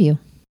our interview.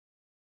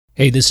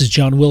 Hey, this is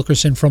John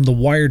Wilkerson from The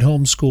Wired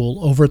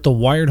Homeschool over at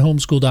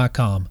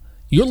thewiredhomeschool.com.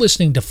 You're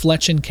listening to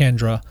Fletch and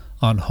Kendra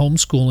on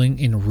Homeschooling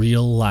in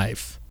Real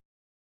Life.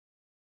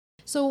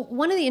 So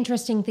one of the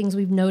interesting things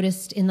we've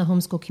noticed in the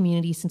homeschool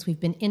community since we've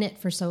been in it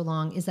for so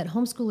long is that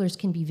homeschoolers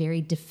can be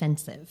very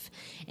defensive.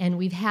 And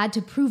we've had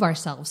to prove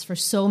ourselves for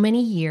so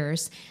many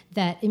years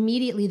that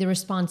immediately the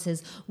response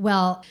is,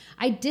 well,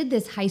 I did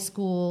this high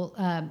school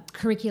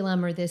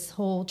curriculum or this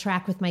whole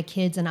track with my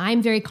kids, and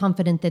I'm very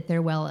confident that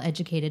they're well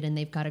educated and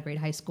they've got a great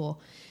high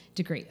school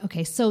degree.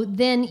 Okay, so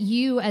then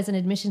you as an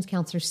admissions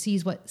counselor see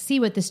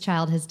what this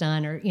child has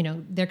done, or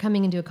they're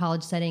coming into a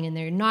college setting and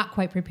they're not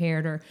quite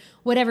prepared or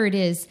whatever it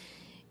is.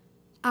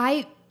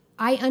 I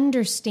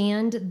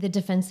understand the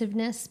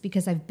defensiveness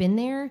because I've been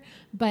there,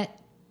 but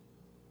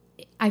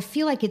I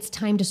feel like it's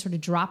time to sort of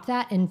drop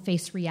that and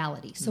face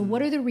reality. So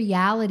what are the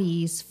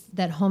realities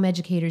that home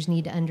educators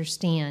need to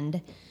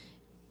understand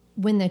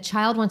when the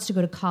child wants to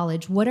go to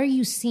college? What are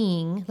you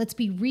seeing? Let's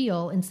be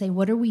real and say,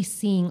 what are we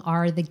seeing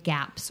are the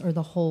gaps or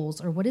the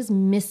holes, or what is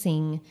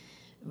missing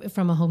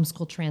from a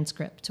homeschool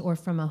transcript or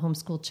from a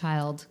homeschool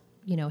child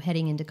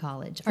heading into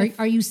college.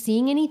 Are you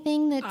seeing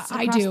anything that's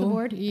across the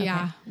board?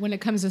 Yeah. Okay. When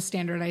it comes to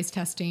standardized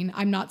testing,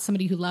 I'm not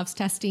somebody who loves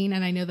testing,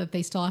 and I know that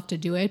they still have to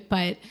do it,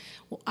 but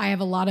I have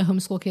a lot of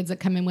homeschool kids that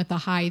come in with a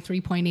high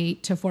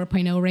 3.8 to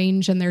 4.0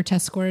 range, and their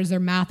test scores, their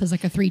math is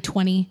like a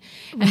 320.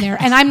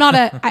 And I'm not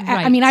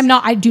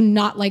I do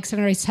not like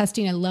standardized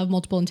testing. I love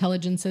multiple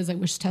intelligences. I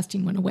wish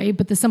testing went away,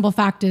 but the simple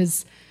fact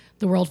is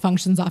the world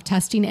functions off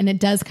testing, and it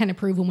does kind of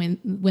prove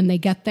when they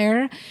get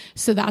there.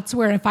 So that's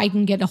where, if I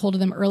can get a hold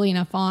of them early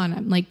enough on,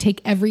 I'm like,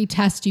 take every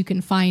test you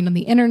can find on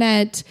the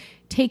internet,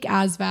 take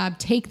ASVAB,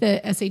 take the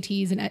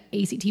SATs and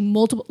ACT,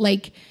 multiple,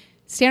 like,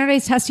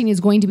 standardized testing is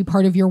going to be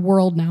part of your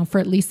world now for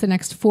at least the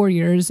next 4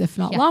 years, if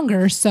not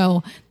longer.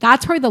 So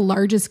that's probably the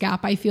largest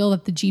gap I feel,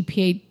 that the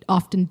GPA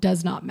often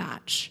does not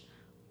match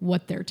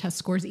what their test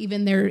scores,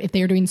 even if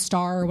they're doing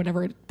STAR or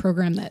whatever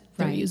program that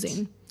they're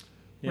using.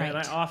 Yeah, and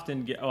I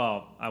often get,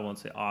 well, I won't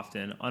say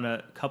often, on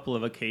a couple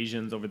of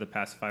occasions over the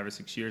past 5 or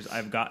 6 years,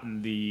 I've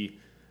gotten the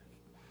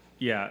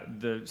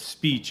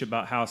speech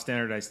about how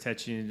standardized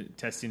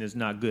testing is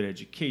not good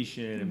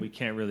education, and we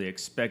can't really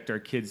expect our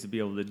kids to be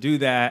able to do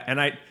that.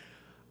 And I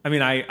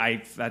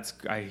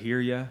hear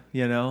you,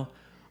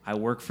 I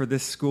work for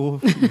this school.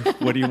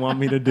 What do you want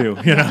me to do?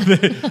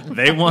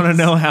 They want to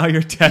know how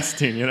you're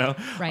testing,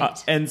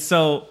 Right. And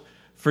so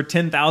for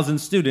 10,000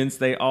 students,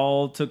 they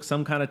all took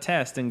some kind of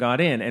test and got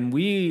in. And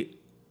we,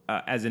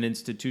 as an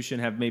institution,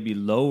 have maybe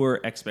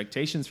lower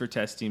expectations for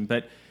testing.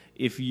 But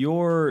if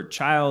your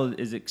child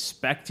is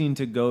expecting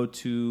to go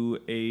to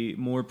a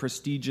more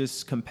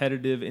prestigious,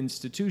 competitive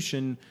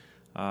institution,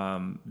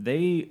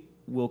 they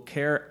will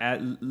care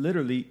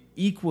literally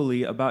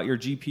equally about your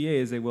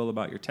GPA as they will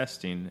about your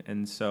testing.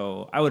 And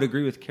so I would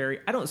agree with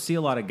Carrie. I don't see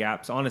a lot of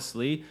gaps,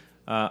 honestly,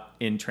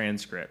 in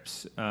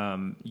transcripts.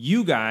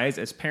 You guys,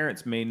 as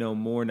parents, may know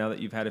more now that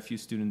you've had a few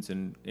students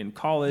in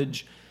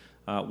college,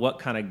 what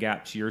kind of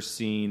gaps you're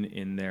seeing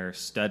in their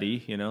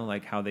study,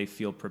 like how they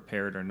feel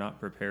prepared or not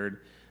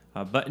prepared.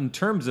 But in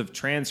terms of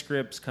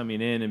transcripts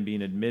coming in and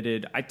being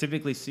admitted, I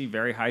typically see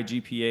very high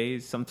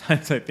GPAs.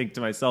 Sometimes I think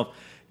to myself,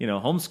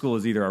 homeschool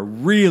is either a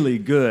really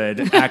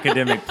good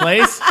academic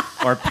place,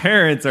 or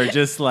parents are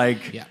just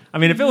like,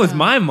 if it was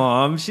my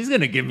mom, she's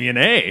going to give me an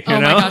A. My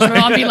gosh, my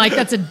mom would be like,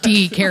 that's a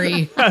D,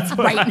 Carrie,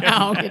 right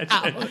now. Get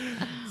out.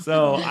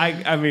 So,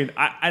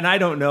 I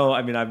don't know.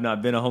 I've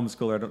not been a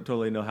homeschooler. I don't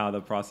totally know how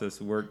the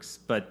process works,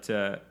 but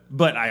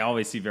I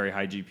always see very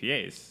high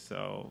GPAs.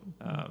 So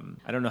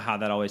I don't know how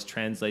that always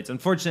translates.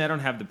 Unfortunately, I don't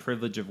have the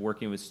privilege of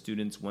working with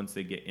students once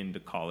they get into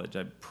college.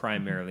 I'm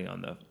primarily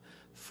on the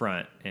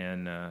front,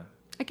 and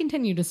I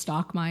continue to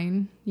stalk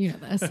mine. You know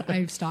this.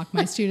 I've stalked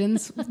my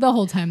students the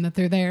whole time that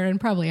they're there,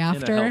 and probably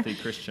after. In a healthy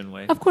Christian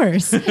way. Of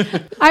course.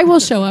 I will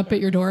show up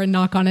at your door and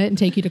knock on it and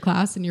take you to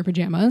class in your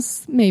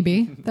pajamas.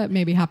 Maybe. That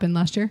maybe happened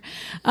last year.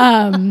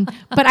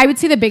 But I would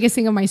say the biggest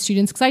thing of my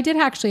students, because I did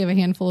actually have a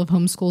handful of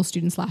homeschool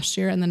students last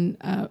year, and then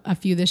a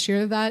few this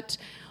year that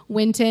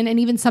went in, and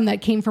even some that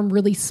came from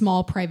really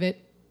small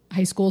private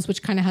high schools,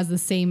 which kind of has the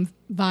same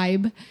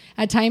vibe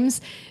at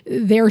times.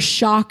 They're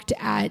shocked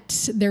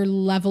at their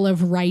level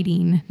of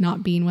writing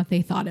not being what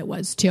they thought it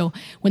was too.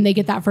 When they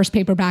get that first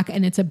paper back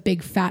and it's a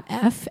big fat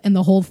F and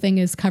the whole thing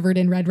is covered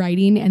in red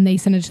writing, and they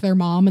send it to their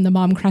mom, and the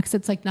mom corrects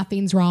it's like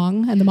nothing's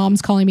wrong, and the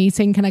mom's calling me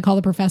saying, can I call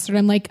the professor? And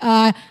I'm like,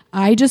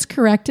 I just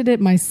corrected it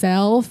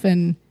myself,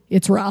 and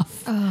it's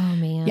rough. Oh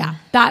man. Yeah.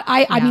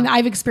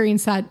 I've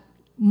experienced that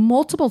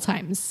multiple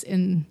times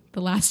in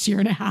the last year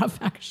and a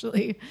half,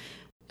 actually.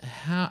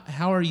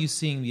 How are you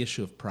seeing the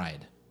issue of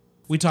pride?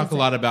 We talk a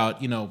lot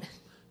about,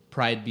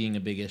 pride being a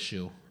big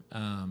issue,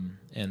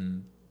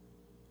 and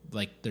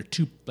like they're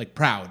too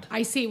proud.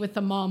 I see it with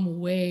the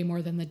mom way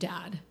more than the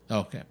dad.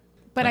 Okay.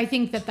 But I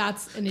think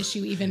that's an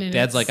issue even in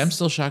Dad's like, I'm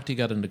still shocked he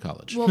got into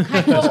college. Well,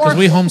 because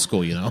we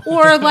homeschool,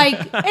 Or like,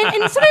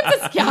 and sometimes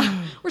it's,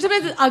 or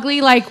sometimes it's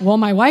ugly, like, well,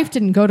 my wife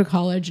didn't go to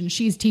college and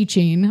she's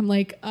teaching. I'm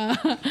like,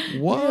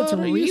 what? Let's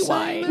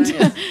rewind.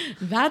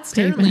 That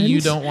statement. Apparently you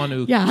don't want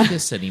to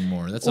kiss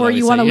anymore. That's or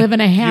you want to live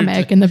in a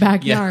hammock in the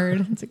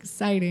backyard. It's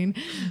exciting.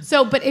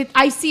 So, but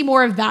I see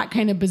more of that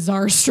kind of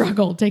bizarre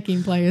struggle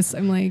taking place.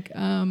 I'm like,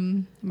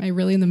 am I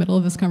really in the middle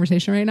of this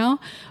conversation right now?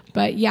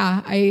 But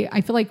yeah,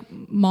 I feel like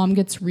mom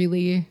gets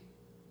really,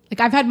 like,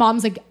 I've had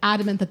moms like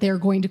adamant that they're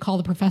going to call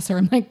the professor.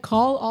 I'm like,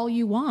 call all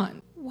you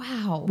want.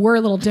 Wow. We're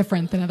a little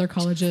different than other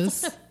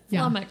colleges.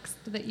 Flummoxed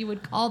that you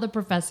would call the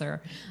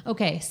professor.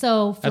 Okay,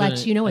 so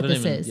Fletch, you know what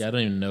this is. Yeah, I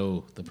don't even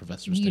know the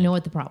professor's name. You know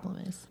what the problem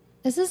is.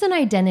 This is an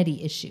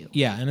identity issue.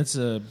 Yeah, and it's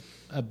a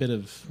bit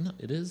of, no,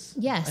 it is?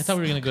 Yes. I thought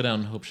we were going to go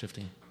down hope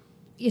shifting.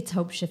 It's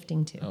hope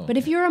shifting too. Oh, but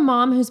if you're a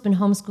mom who's been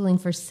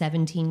homeschooling for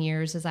 17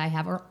 years, as I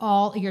have, or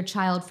all your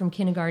child from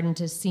kindergarten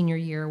to senior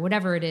year,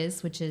 whatever it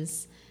is, which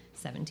is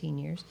 17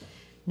 years.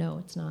 No,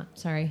 it's not.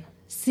 Sorry.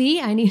 See,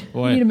 I need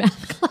a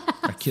math class.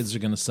 Our kids are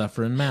going to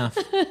suffer in math.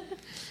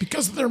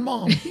 Because of their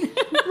mom.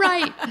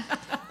 Right.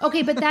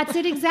 Okay, but that's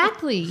it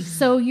exactly.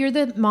 So you're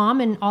the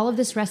mom and all of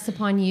this rests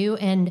upon you.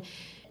 And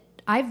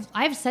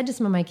I've said to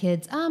some of my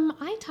kids,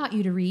 I taught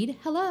you to read.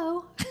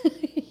 Hello,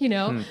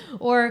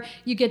 or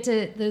you get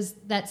to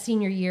that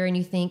senior year and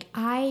you think,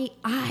 I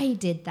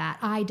did that.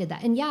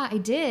 And yeah, I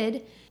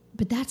did,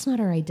 but that's not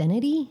our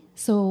identity.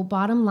 So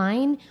bottom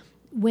line,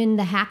 when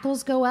the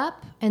hackles go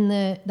up and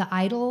the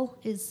idol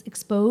is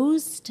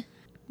exposed,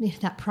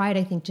 that pride,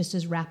 I think, just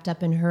is wrapped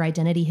up in her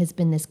identity has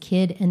been this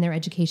kid and their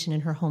education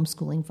and her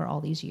homeschooling for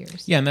all these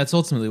years. Yeah, and that's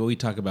ultimately what we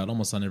talk about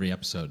almost on every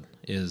episode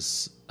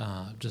is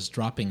just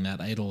dropping that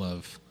idol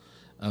of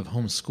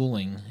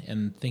homeschooling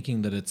and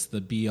thinking that it's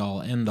the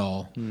be-all,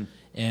 end-all.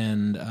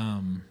 And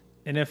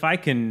if I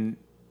can,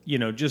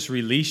 just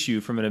release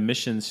you from an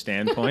admissions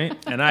standpoint,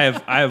 and I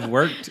have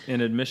worked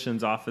in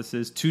admissions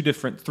offices, 3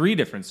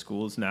 different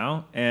schools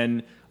now,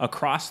 and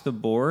across the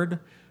board,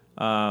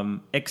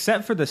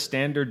 except for the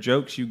standard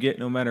jokes you get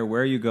no matter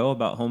where you go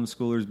about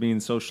homeschoolers being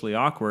socially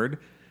awkward,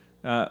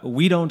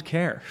 we don't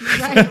care.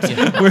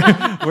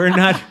 Right. we're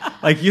not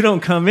like, you don't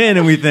come in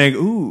and we think,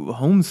 ooh,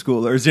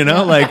 homeschoolers,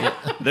 like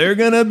they're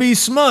gonna be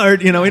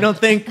smart. We don't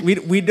think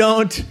we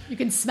don't. You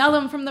can smell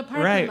them from the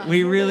parking lot.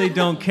 We really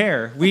don't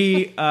care.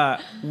 We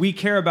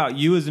care about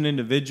you as an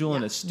individual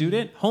and a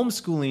student.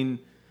 Homeschooling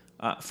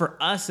for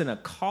us in a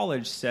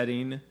college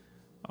setting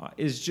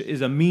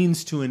is a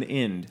means to an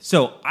end.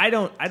 So I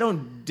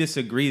don't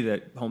disagree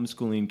that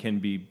homeschooling can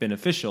be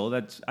beneficial.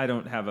 I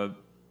don't have a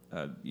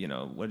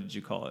what did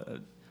you call it? A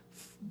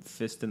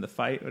fist in the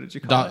fight? What did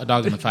you call it? A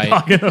dog in the fight.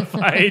 Dog in the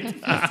fight.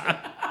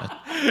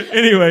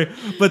 Anyway,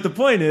 but the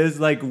point is,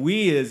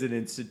 we as an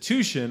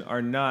institution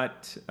are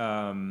not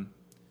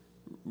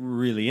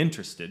really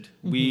interested.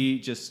 Mm-hmm. We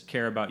just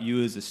care about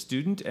you as a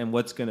student and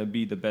what's going to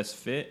be the best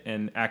fit,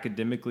 and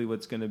academically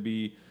what's going to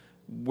be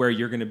where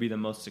you're going to be the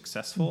most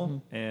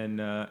successful, and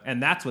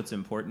that's what's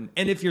important.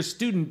 And if your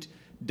student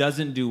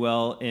doesn't do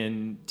well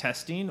in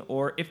testing,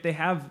 or if they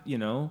have,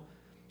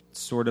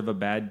 sort of a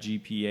bad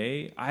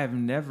GPA, I've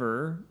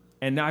never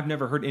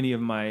heard any of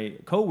my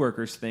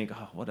coworkers think,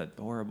 "Oh, what a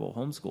horrible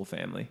homeschool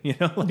family."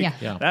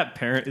 That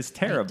parent is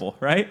terrible,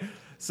 right?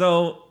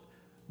 So,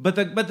 but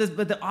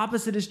the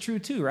opposite is true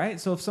too, right?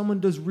 So if someone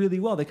does really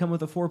well, they come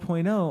with a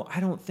 4.0. I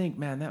don't think,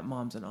 man, that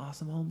mom's an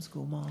awesome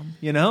homeschool mom.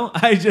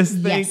 I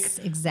just think, yes,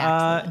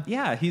 exactly.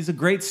 He's a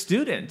great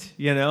student.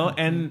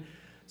 And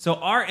so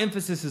our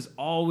emphasis is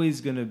always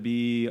going to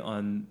be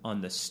on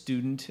the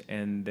student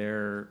and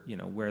their,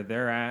 where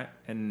they're at,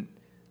 and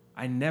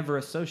I never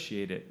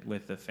associate it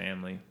with the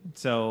family.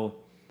 So,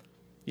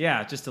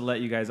 yeah, just to let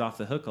you guys off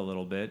the hook a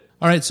little bit.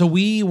 All right, so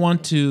we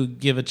want to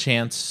give a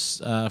chance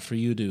for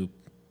you to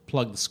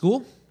plug the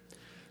school.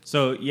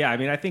 So, yeah,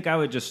 I think I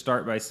would just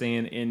start by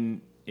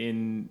saying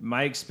in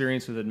my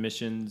experience with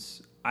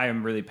admissions, I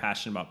am really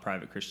passionate about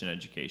private Christian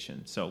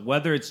education. So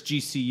whether it's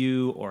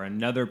GCU or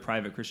another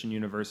private Christian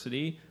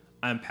university,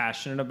 I'm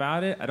passionate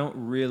about it. I don't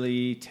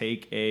really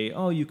take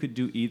you could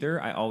do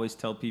either. I always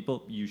tell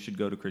people you should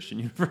go to Christian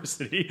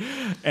university.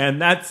 And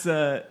that's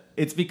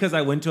it's because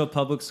I went to a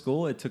public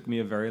school. It took me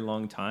a very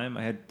long time.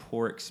 I had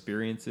poor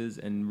experiences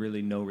and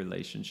really no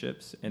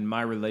relationships. And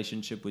my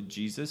relationship with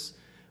Jesus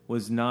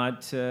was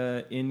not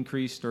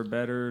increased or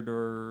bettered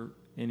or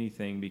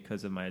anything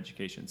because of my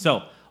education.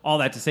 So all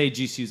that to say,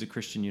 GCU is a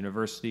Christian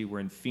university. We're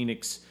in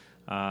Phoenix,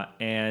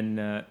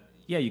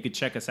 you could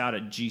check us out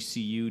at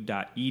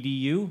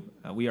gcu.edu.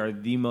 We are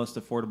the most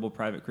affordable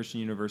private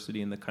Christian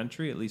university in the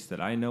country, at least that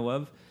I know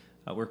of.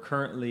 We're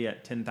currently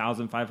at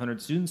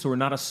 10,500 students, so we're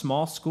not a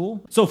small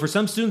school. So for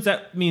some students,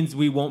 that means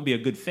we won't be a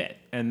good fit,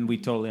 and we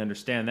totally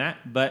understand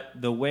that. But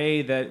the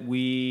way that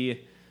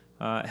we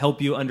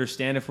help you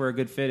understand if we're a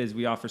good fit is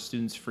we offer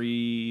students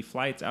free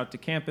flights out to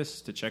campus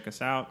to check us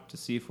out, to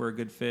see if we're a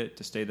good fit,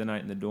 to stay the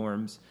night in the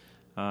dorms.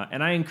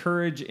 And I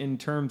encourage, in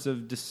terms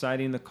of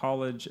deciding the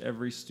college,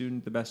 every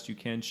student, the best you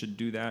can, should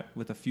do that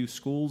with a few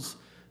schools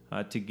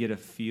to get a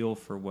feel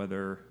for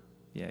whether,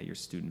 your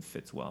student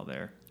fits well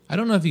there. I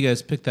don't know if you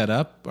guys picked that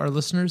up, our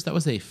listeners. That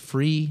was a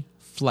free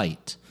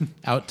flight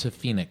out to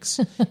Phoenix.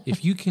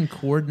 If you can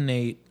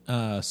coordinate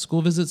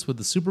school visits with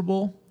the Super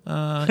Bowl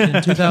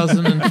in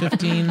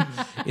 2015,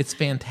 it's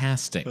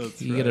fantastic.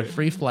 You get a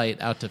free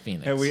flight out to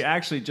Phoenix. And we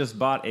actually just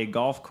bought a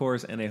golf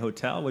course and a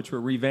hotel, which we're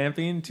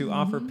revamping to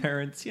offer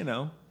parents,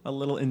 a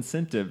little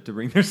incentive to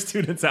bring their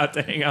students out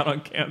to hang out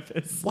on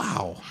campus.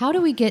 Wow. How do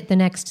we get the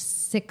next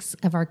 6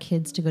 of our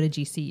kids to go to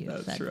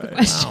GCU? That's right.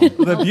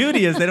 Wow. The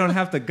beauty is they don't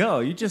have to go.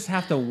 You just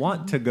have to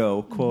want to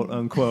go, quote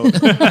unquote.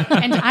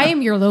 And I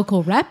am your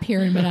local rep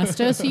here in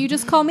Modesto, so you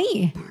just call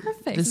me.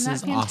 Perfect. This Isn't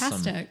is that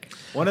fantastic?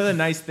 awesome. One of the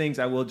nice things,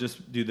 I will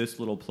just do this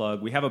little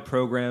plug. We have a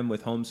program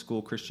with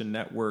Homeschool Christian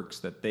Networks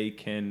that they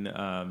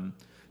can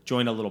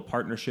join a little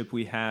partnership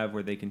we have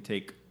where they can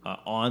take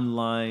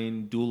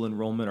online dual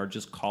enrollment or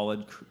just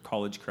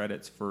college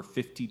credits for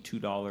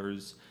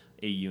 $52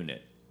 a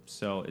unit.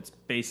 So it's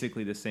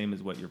basically the same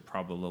as what your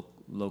probably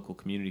local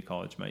community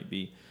college might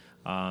be.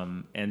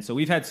 And so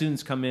we've had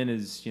students come in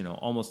as,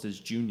 almost as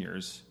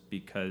juniors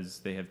because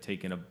they have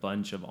taken a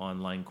bunch of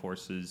online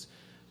courses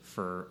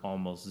for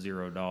almost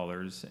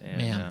 $0 and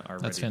Man, are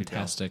that's ready to go.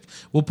 fantastic.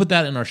 We'll put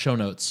that in our show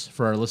notes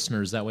for our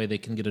listeners. That way they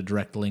can get a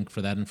direct link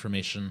for that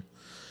information.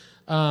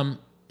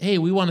 Hey,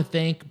 we want to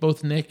thank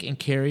both Nick and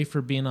Carrie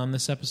for being on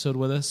this episode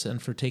with us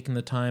and for taking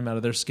the time out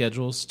of their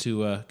schedules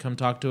to come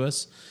talk to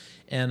us.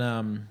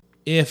 And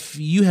if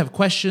you have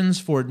questions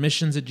for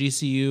admissions at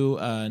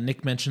GCU,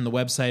 Nick mentioned the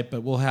website,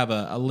 but we'll have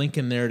a link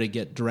in there to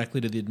get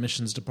directly to the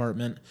admissions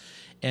department.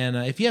 And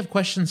if you have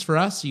questions for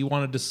us, you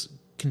want to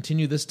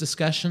continue this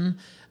discussion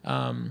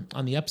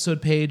on the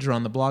episode page or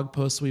on the blog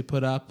posts we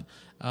put up,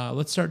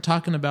 let's start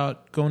talking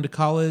about going to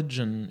college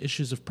and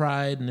issues of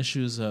pride and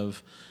issues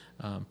of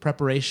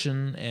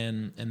preparation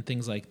and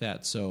things like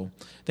that. So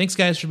thanks,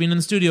 guys, for being in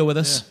the studio with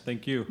us. Yeah,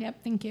 thank you.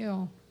 Yep, thank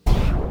you.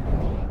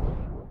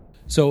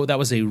 So that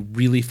was a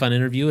really fun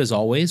interview, as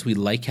always. We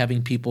like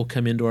having people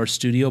come into our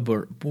studio,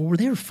 but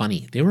they were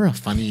funny. They were a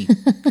funny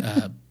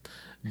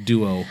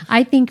duo.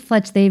 I think,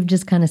 Fletch, they've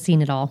just kind of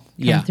seen it all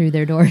come through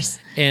their doors.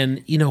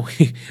 And,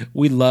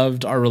 we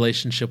loved our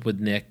relationship with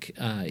Nick.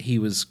 He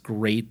was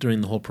great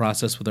during the whole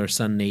process with our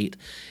son, Nate.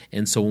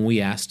 And so when we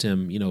asked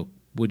him,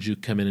 would you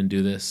come in and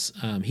do this?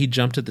 He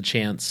jumped at the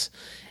chance.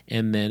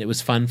 And then it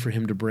was fun for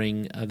him to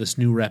bring this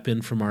new rep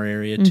in from our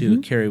area, too.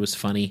 Mm-hmm. Carrie was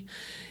funny.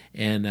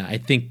 And I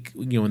think,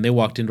 when they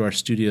walked into our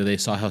studio, they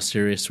saw how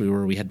serious we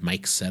were. We had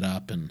mics set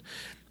up and,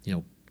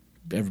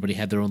 everybody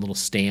had their own little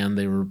stand.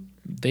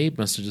 They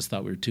must have just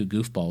thought we were two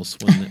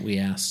goofballs when we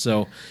asked.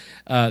 So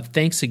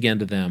thanks again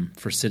to them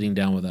for sitting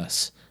down with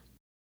us.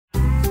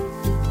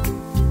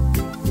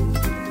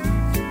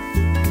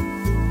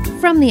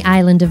 From the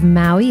island of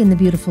Maui in the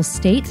beautiful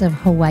state of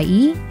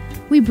Hawaii,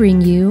 we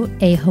bring you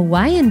a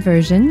Hawaiian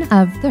version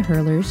of the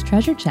Hurler's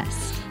Treasure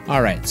Chest.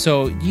 All right,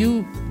 so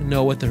you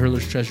know what the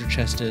Hurler's Treasure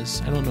Chest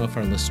is. I don't know if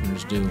our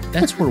listeners do.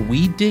 That's where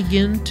we dig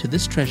into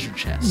this treasure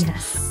chest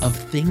of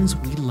things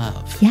we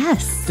love.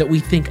 Yes. That we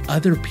think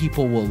other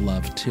people will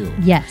love too.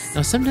 Yes.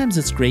 Now, sometimes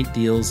it's great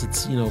deals.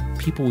 It's,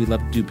 people we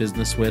love to do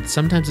business with.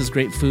 Sometimes it's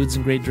great foods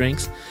and great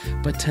drinks.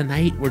 But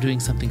tonight we're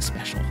doing something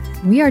special.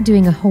 We are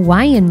doing a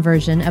Hawaiian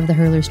version of the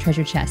Hurler's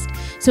Treasure Chest.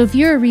 So if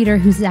you're a reader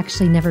who's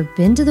actually never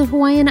been to the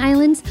Hawaiian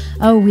Islands,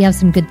 we have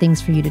some good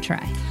things for you to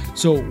try.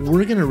 So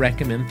we're going to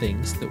recommend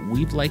things that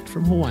we've liked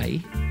from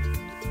Hawaii.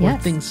 Or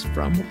things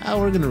from,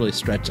 we're going to really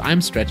stretch. I'm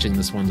stretching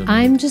this one tonight.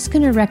 I'm just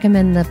going to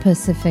recommend the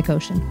Pacific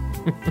Ocean.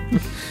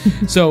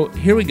 So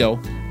here we go.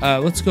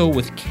 Let's go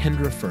with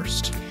Kendra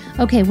first.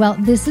 Okay, well,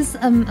 this is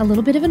a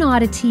little bit of an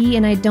oddity,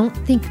 and I don't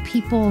think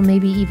people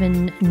maybe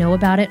even know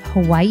about it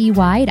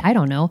Hawaii-wide. I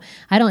don't know.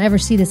 I don't ever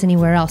see this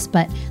anywhere else,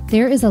 but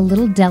there is a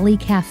little deli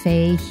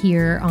cafe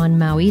here on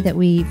Maui that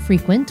we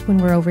frequent when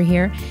we're over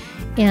here,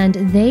 and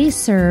they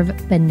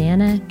serve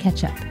banana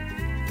ketchup.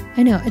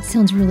 I know, it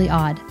sounds really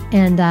odd.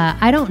 And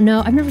I don't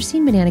know. I've never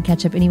seen banana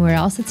ketchup anywhere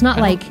else. It's not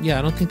I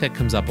don't think that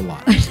comes up a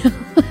lot.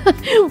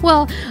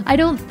 Well, I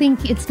don't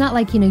think, it's not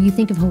like, you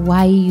think of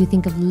Hawaii, you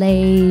think of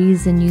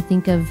Lay's, and you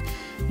think of,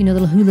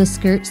 little hula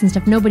skirts and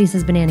stuff. Nobody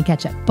says banana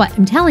ketchup. But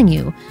I'm telling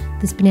you,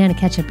 this banana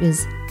ketchup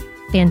is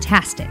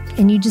fantastic.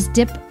 And you just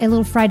dip a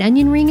little fried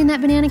onion ring in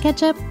that banana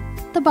ketchup.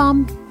 The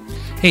bomb.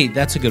 Hey,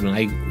 that's a good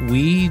one.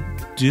 We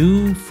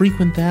do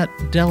frequent that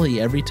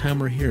deli every time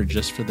we're here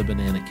just for the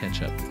banana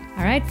ketchup.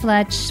 All right,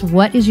 Fletch,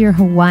 what is your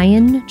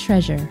Hawaiian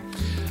treasure?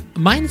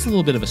 Mine is a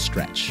little bit of a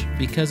stretch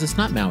because it's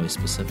not Maui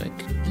specific.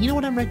 You know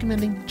what I'm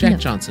recommending? Jack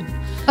Johnson.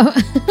 Oh,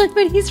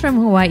 but he's from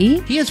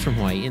Hawaii. He is from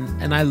Hawaii,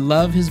 and I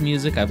love his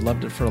music. I've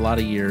loved it for a lot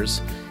of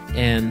years.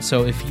 And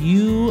so if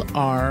you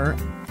are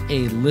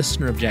a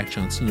listener of Jack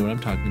Johnson, you know what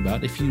I'm talking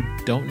about. If you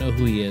don't know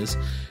who he is,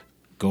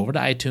 go over to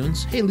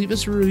iTunes. Hey, leave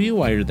us a review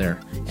while you're there.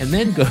 And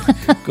then go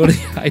to the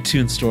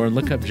iTunes store and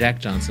look up Jack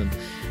Johnson.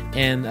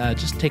 And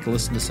just take a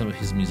listen to some of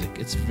his music.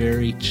 It's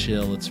very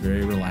chill. It's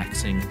very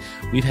relaxing.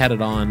 We've had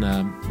it on.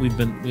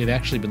 We've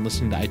actually been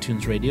listening to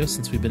iTunes Radio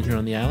since we've been here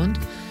on the island,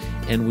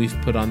 and we've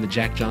put on the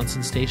Jack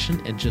Johnson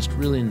station and just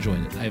really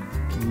enjoyed it. I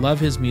love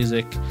his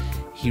music.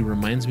 He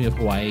reminds me of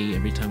Hawaii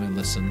every time I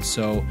listen.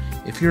 So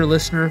if you're a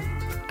listener,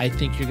 I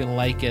think you're going to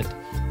like it.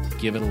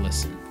 Give it a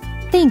listen.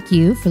 Thank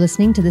you for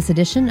listening to this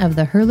edition of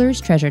the Hurler's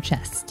Treasure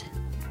Chest.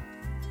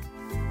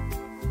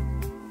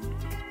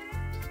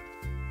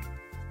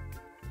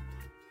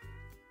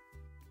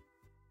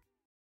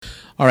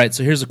 All right,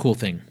 so here's a cool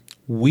thing.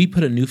 We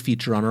put a new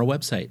feature on our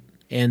website.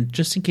 And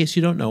just in case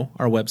you don't know,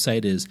 our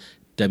website is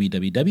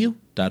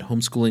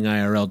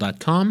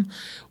www.homeschoolingirl.com,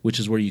 which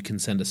is where you can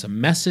send us a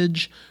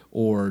message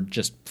or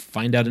just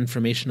find out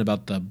information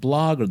about the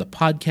blog or the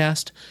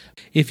podcast.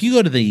 If you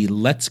go to the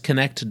Let's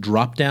Connect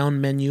drop-down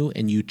menu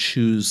and you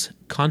choose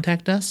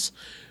Contact Us,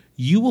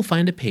 you will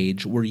find a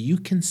page where you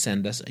can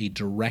send us a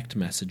direct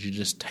message. You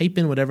just type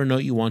in whatever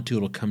note you want to.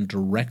 It'll come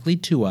directly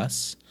to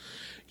us.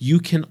 You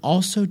can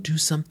also do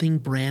something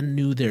brand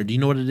new there. Do you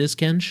know what it is,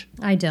 Kenj?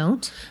 I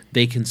don't.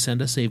 They can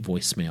send us a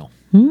voicemail.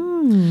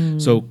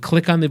 So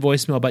click on the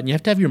voicemail button. You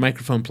have to have your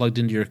microphone plugged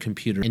into your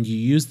computer, and you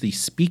use the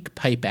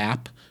SpeakPipe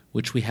app,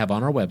 which we have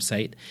on our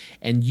website,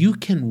 and you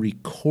can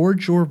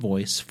record your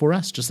voice for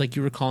us, just like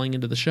you were calling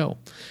into the show.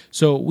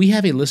 So we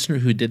have a listener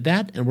who did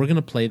that, and we're going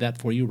to play that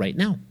for you right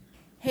now.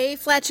 Hey,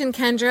 Fletch and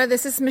Kendra,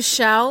 this is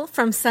Michelle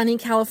from sunny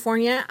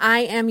California.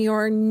 I am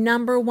your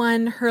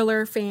 #1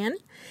 hurler fan,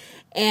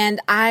 and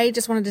I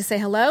just wanted to say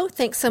hello.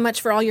 Thanks so much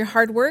for all your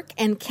hard work,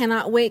 and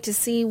cannot wait to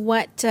see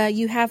what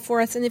you have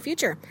for us in the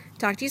future.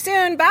 Talk to you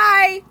soon.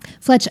 Bye.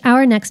 Fletch,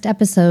 our next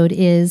episode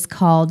is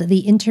called The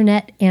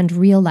Internet and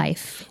Real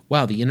Life.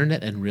 Wow, the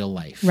internet and real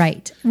life.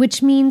 Right,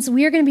 which means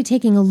we are going to be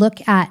taking a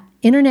look at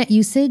internet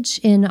usage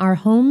in our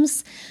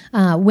homes.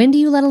 When do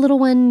you let a little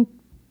one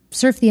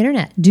surf the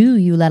internet? Do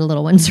you let a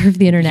little one surf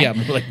the internet? Yeah,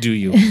 more like do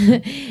you.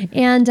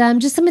 And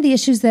just some of the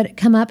issues that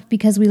come up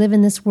because we live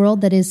in this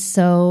world that is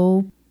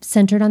so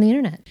centered on the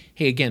internet.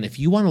 Hey, again, if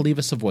you want to leave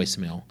us a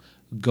voicemail,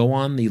 go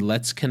on the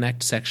Let's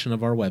Connect section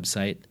of our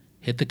website,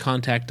 hit the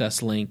Contact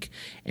Us link,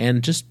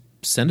 and just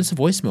send us a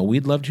voicemail.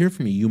 We'd love to hear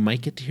from you. You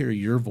might get to hear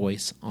your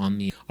voice on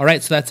the... All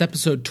right, so that's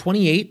episode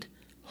 28,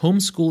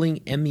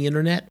 Homeschooling and the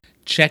Internet.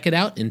 Check it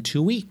out in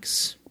 2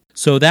 weeks.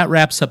 So that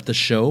wraps up the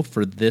show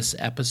for this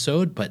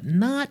episode, but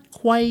not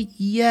quite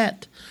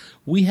yet.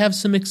 We have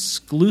some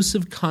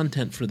exclusive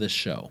content for this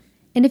show.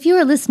 And if you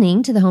are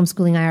listening to the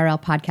Homeschooling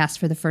IRL podcast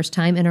for the first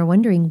time and are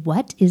wondering,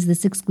 what is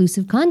this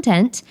exclusive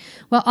content?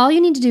 Well, all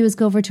you need to do is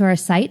go over to our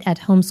site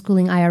at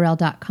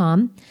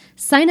homeschoolingirl.com,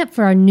 sign up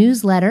for our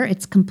newsletter.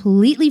 It's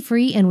completely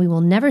free and we will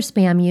never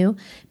spam you,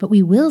 but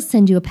we will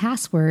send you a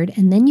password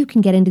and then you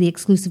can get into the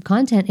exclusive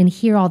content and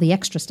hear all the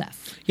extra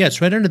stuff. Yeah, it's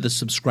right under the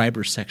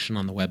subscribers section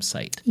on the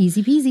website.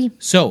 Easy peasy.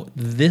 So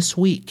this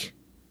week,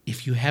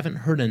 if you haven't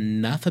heard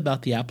enough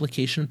about the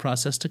application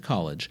process to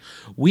college,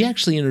 we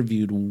actually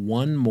interviewed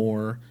one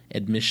more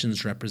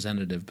admissions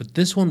representative, but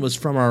this one was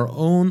from our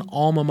own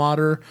alma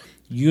mater,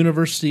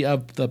 University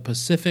of the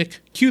Pacific.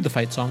 Cue the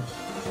fight song.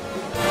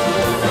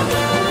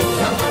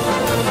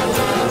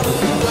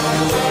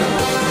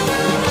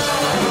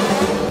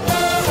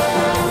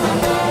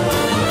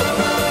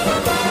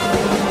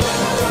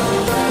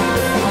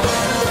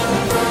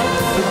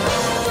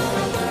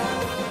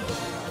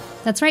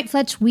 That's right,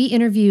 Fletch. We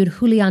interviewed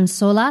Julian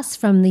Solas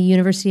from the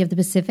University of the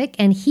Pacific,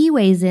 and he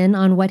weighs in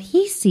on what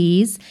he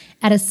sees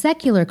at a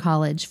secular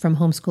college from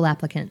homeschool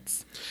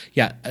applicants.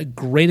 Yeah, a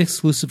great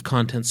exclusive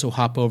content, so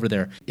hop over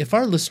there. If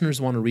our listeners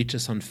want to reach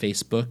us on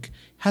Facebook,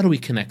 how do we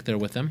connect there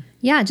with them?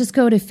 Yeah, just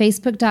go to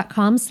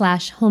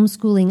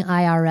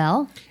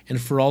facebook.com/homeschoolingirl.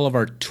 And for all of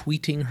our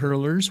tweeting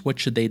hurlers, what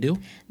should they do?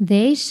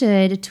 They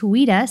should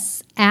tweet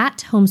us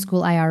at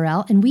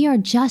homeschoolirl, and we are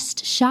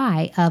just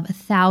shy of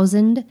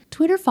 1,000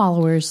 Twitter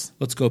followers.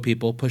 Let's go,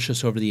 people. Push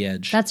us over the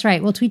edge. That's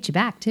right. We'll tweet you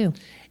back, too.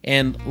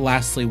 And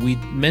lastly, we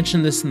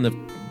mentioned this in the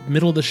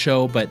middle of the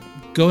show, but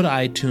go to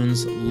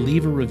iTunes,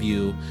 leave a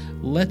review.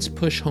 Let's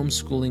push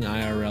Homeschooling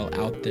IRL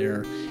out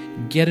there.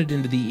 Get it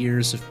into the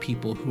ears of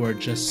people who are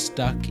just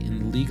stuck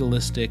in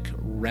legalistic,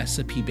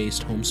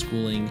 recipe-based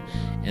homeschooling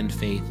and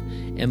faith.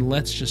 And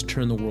let's just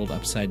turn the world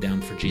upside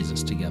down for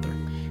Jesus together.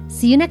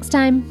 See you next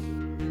time.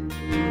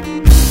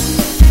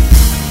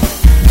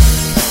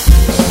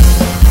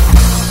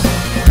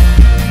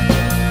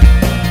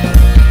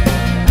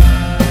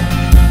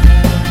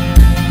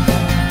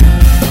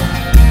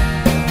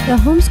 The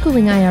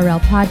Homeschooling IRL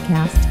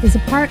podcast is a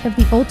part of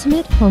the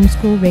Ultimate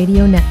Homeschool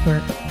Radio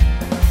Network.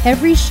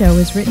 Every show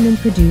is written and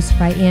produced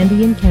by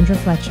Andy and Kendra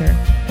Fletcher.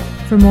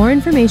 For more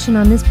information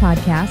on this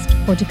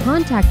podcast or to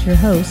contact your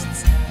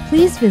hosts,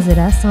 please visit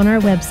us on our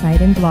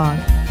website and blog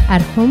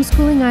at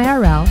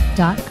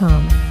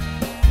homeschoolingirl.com.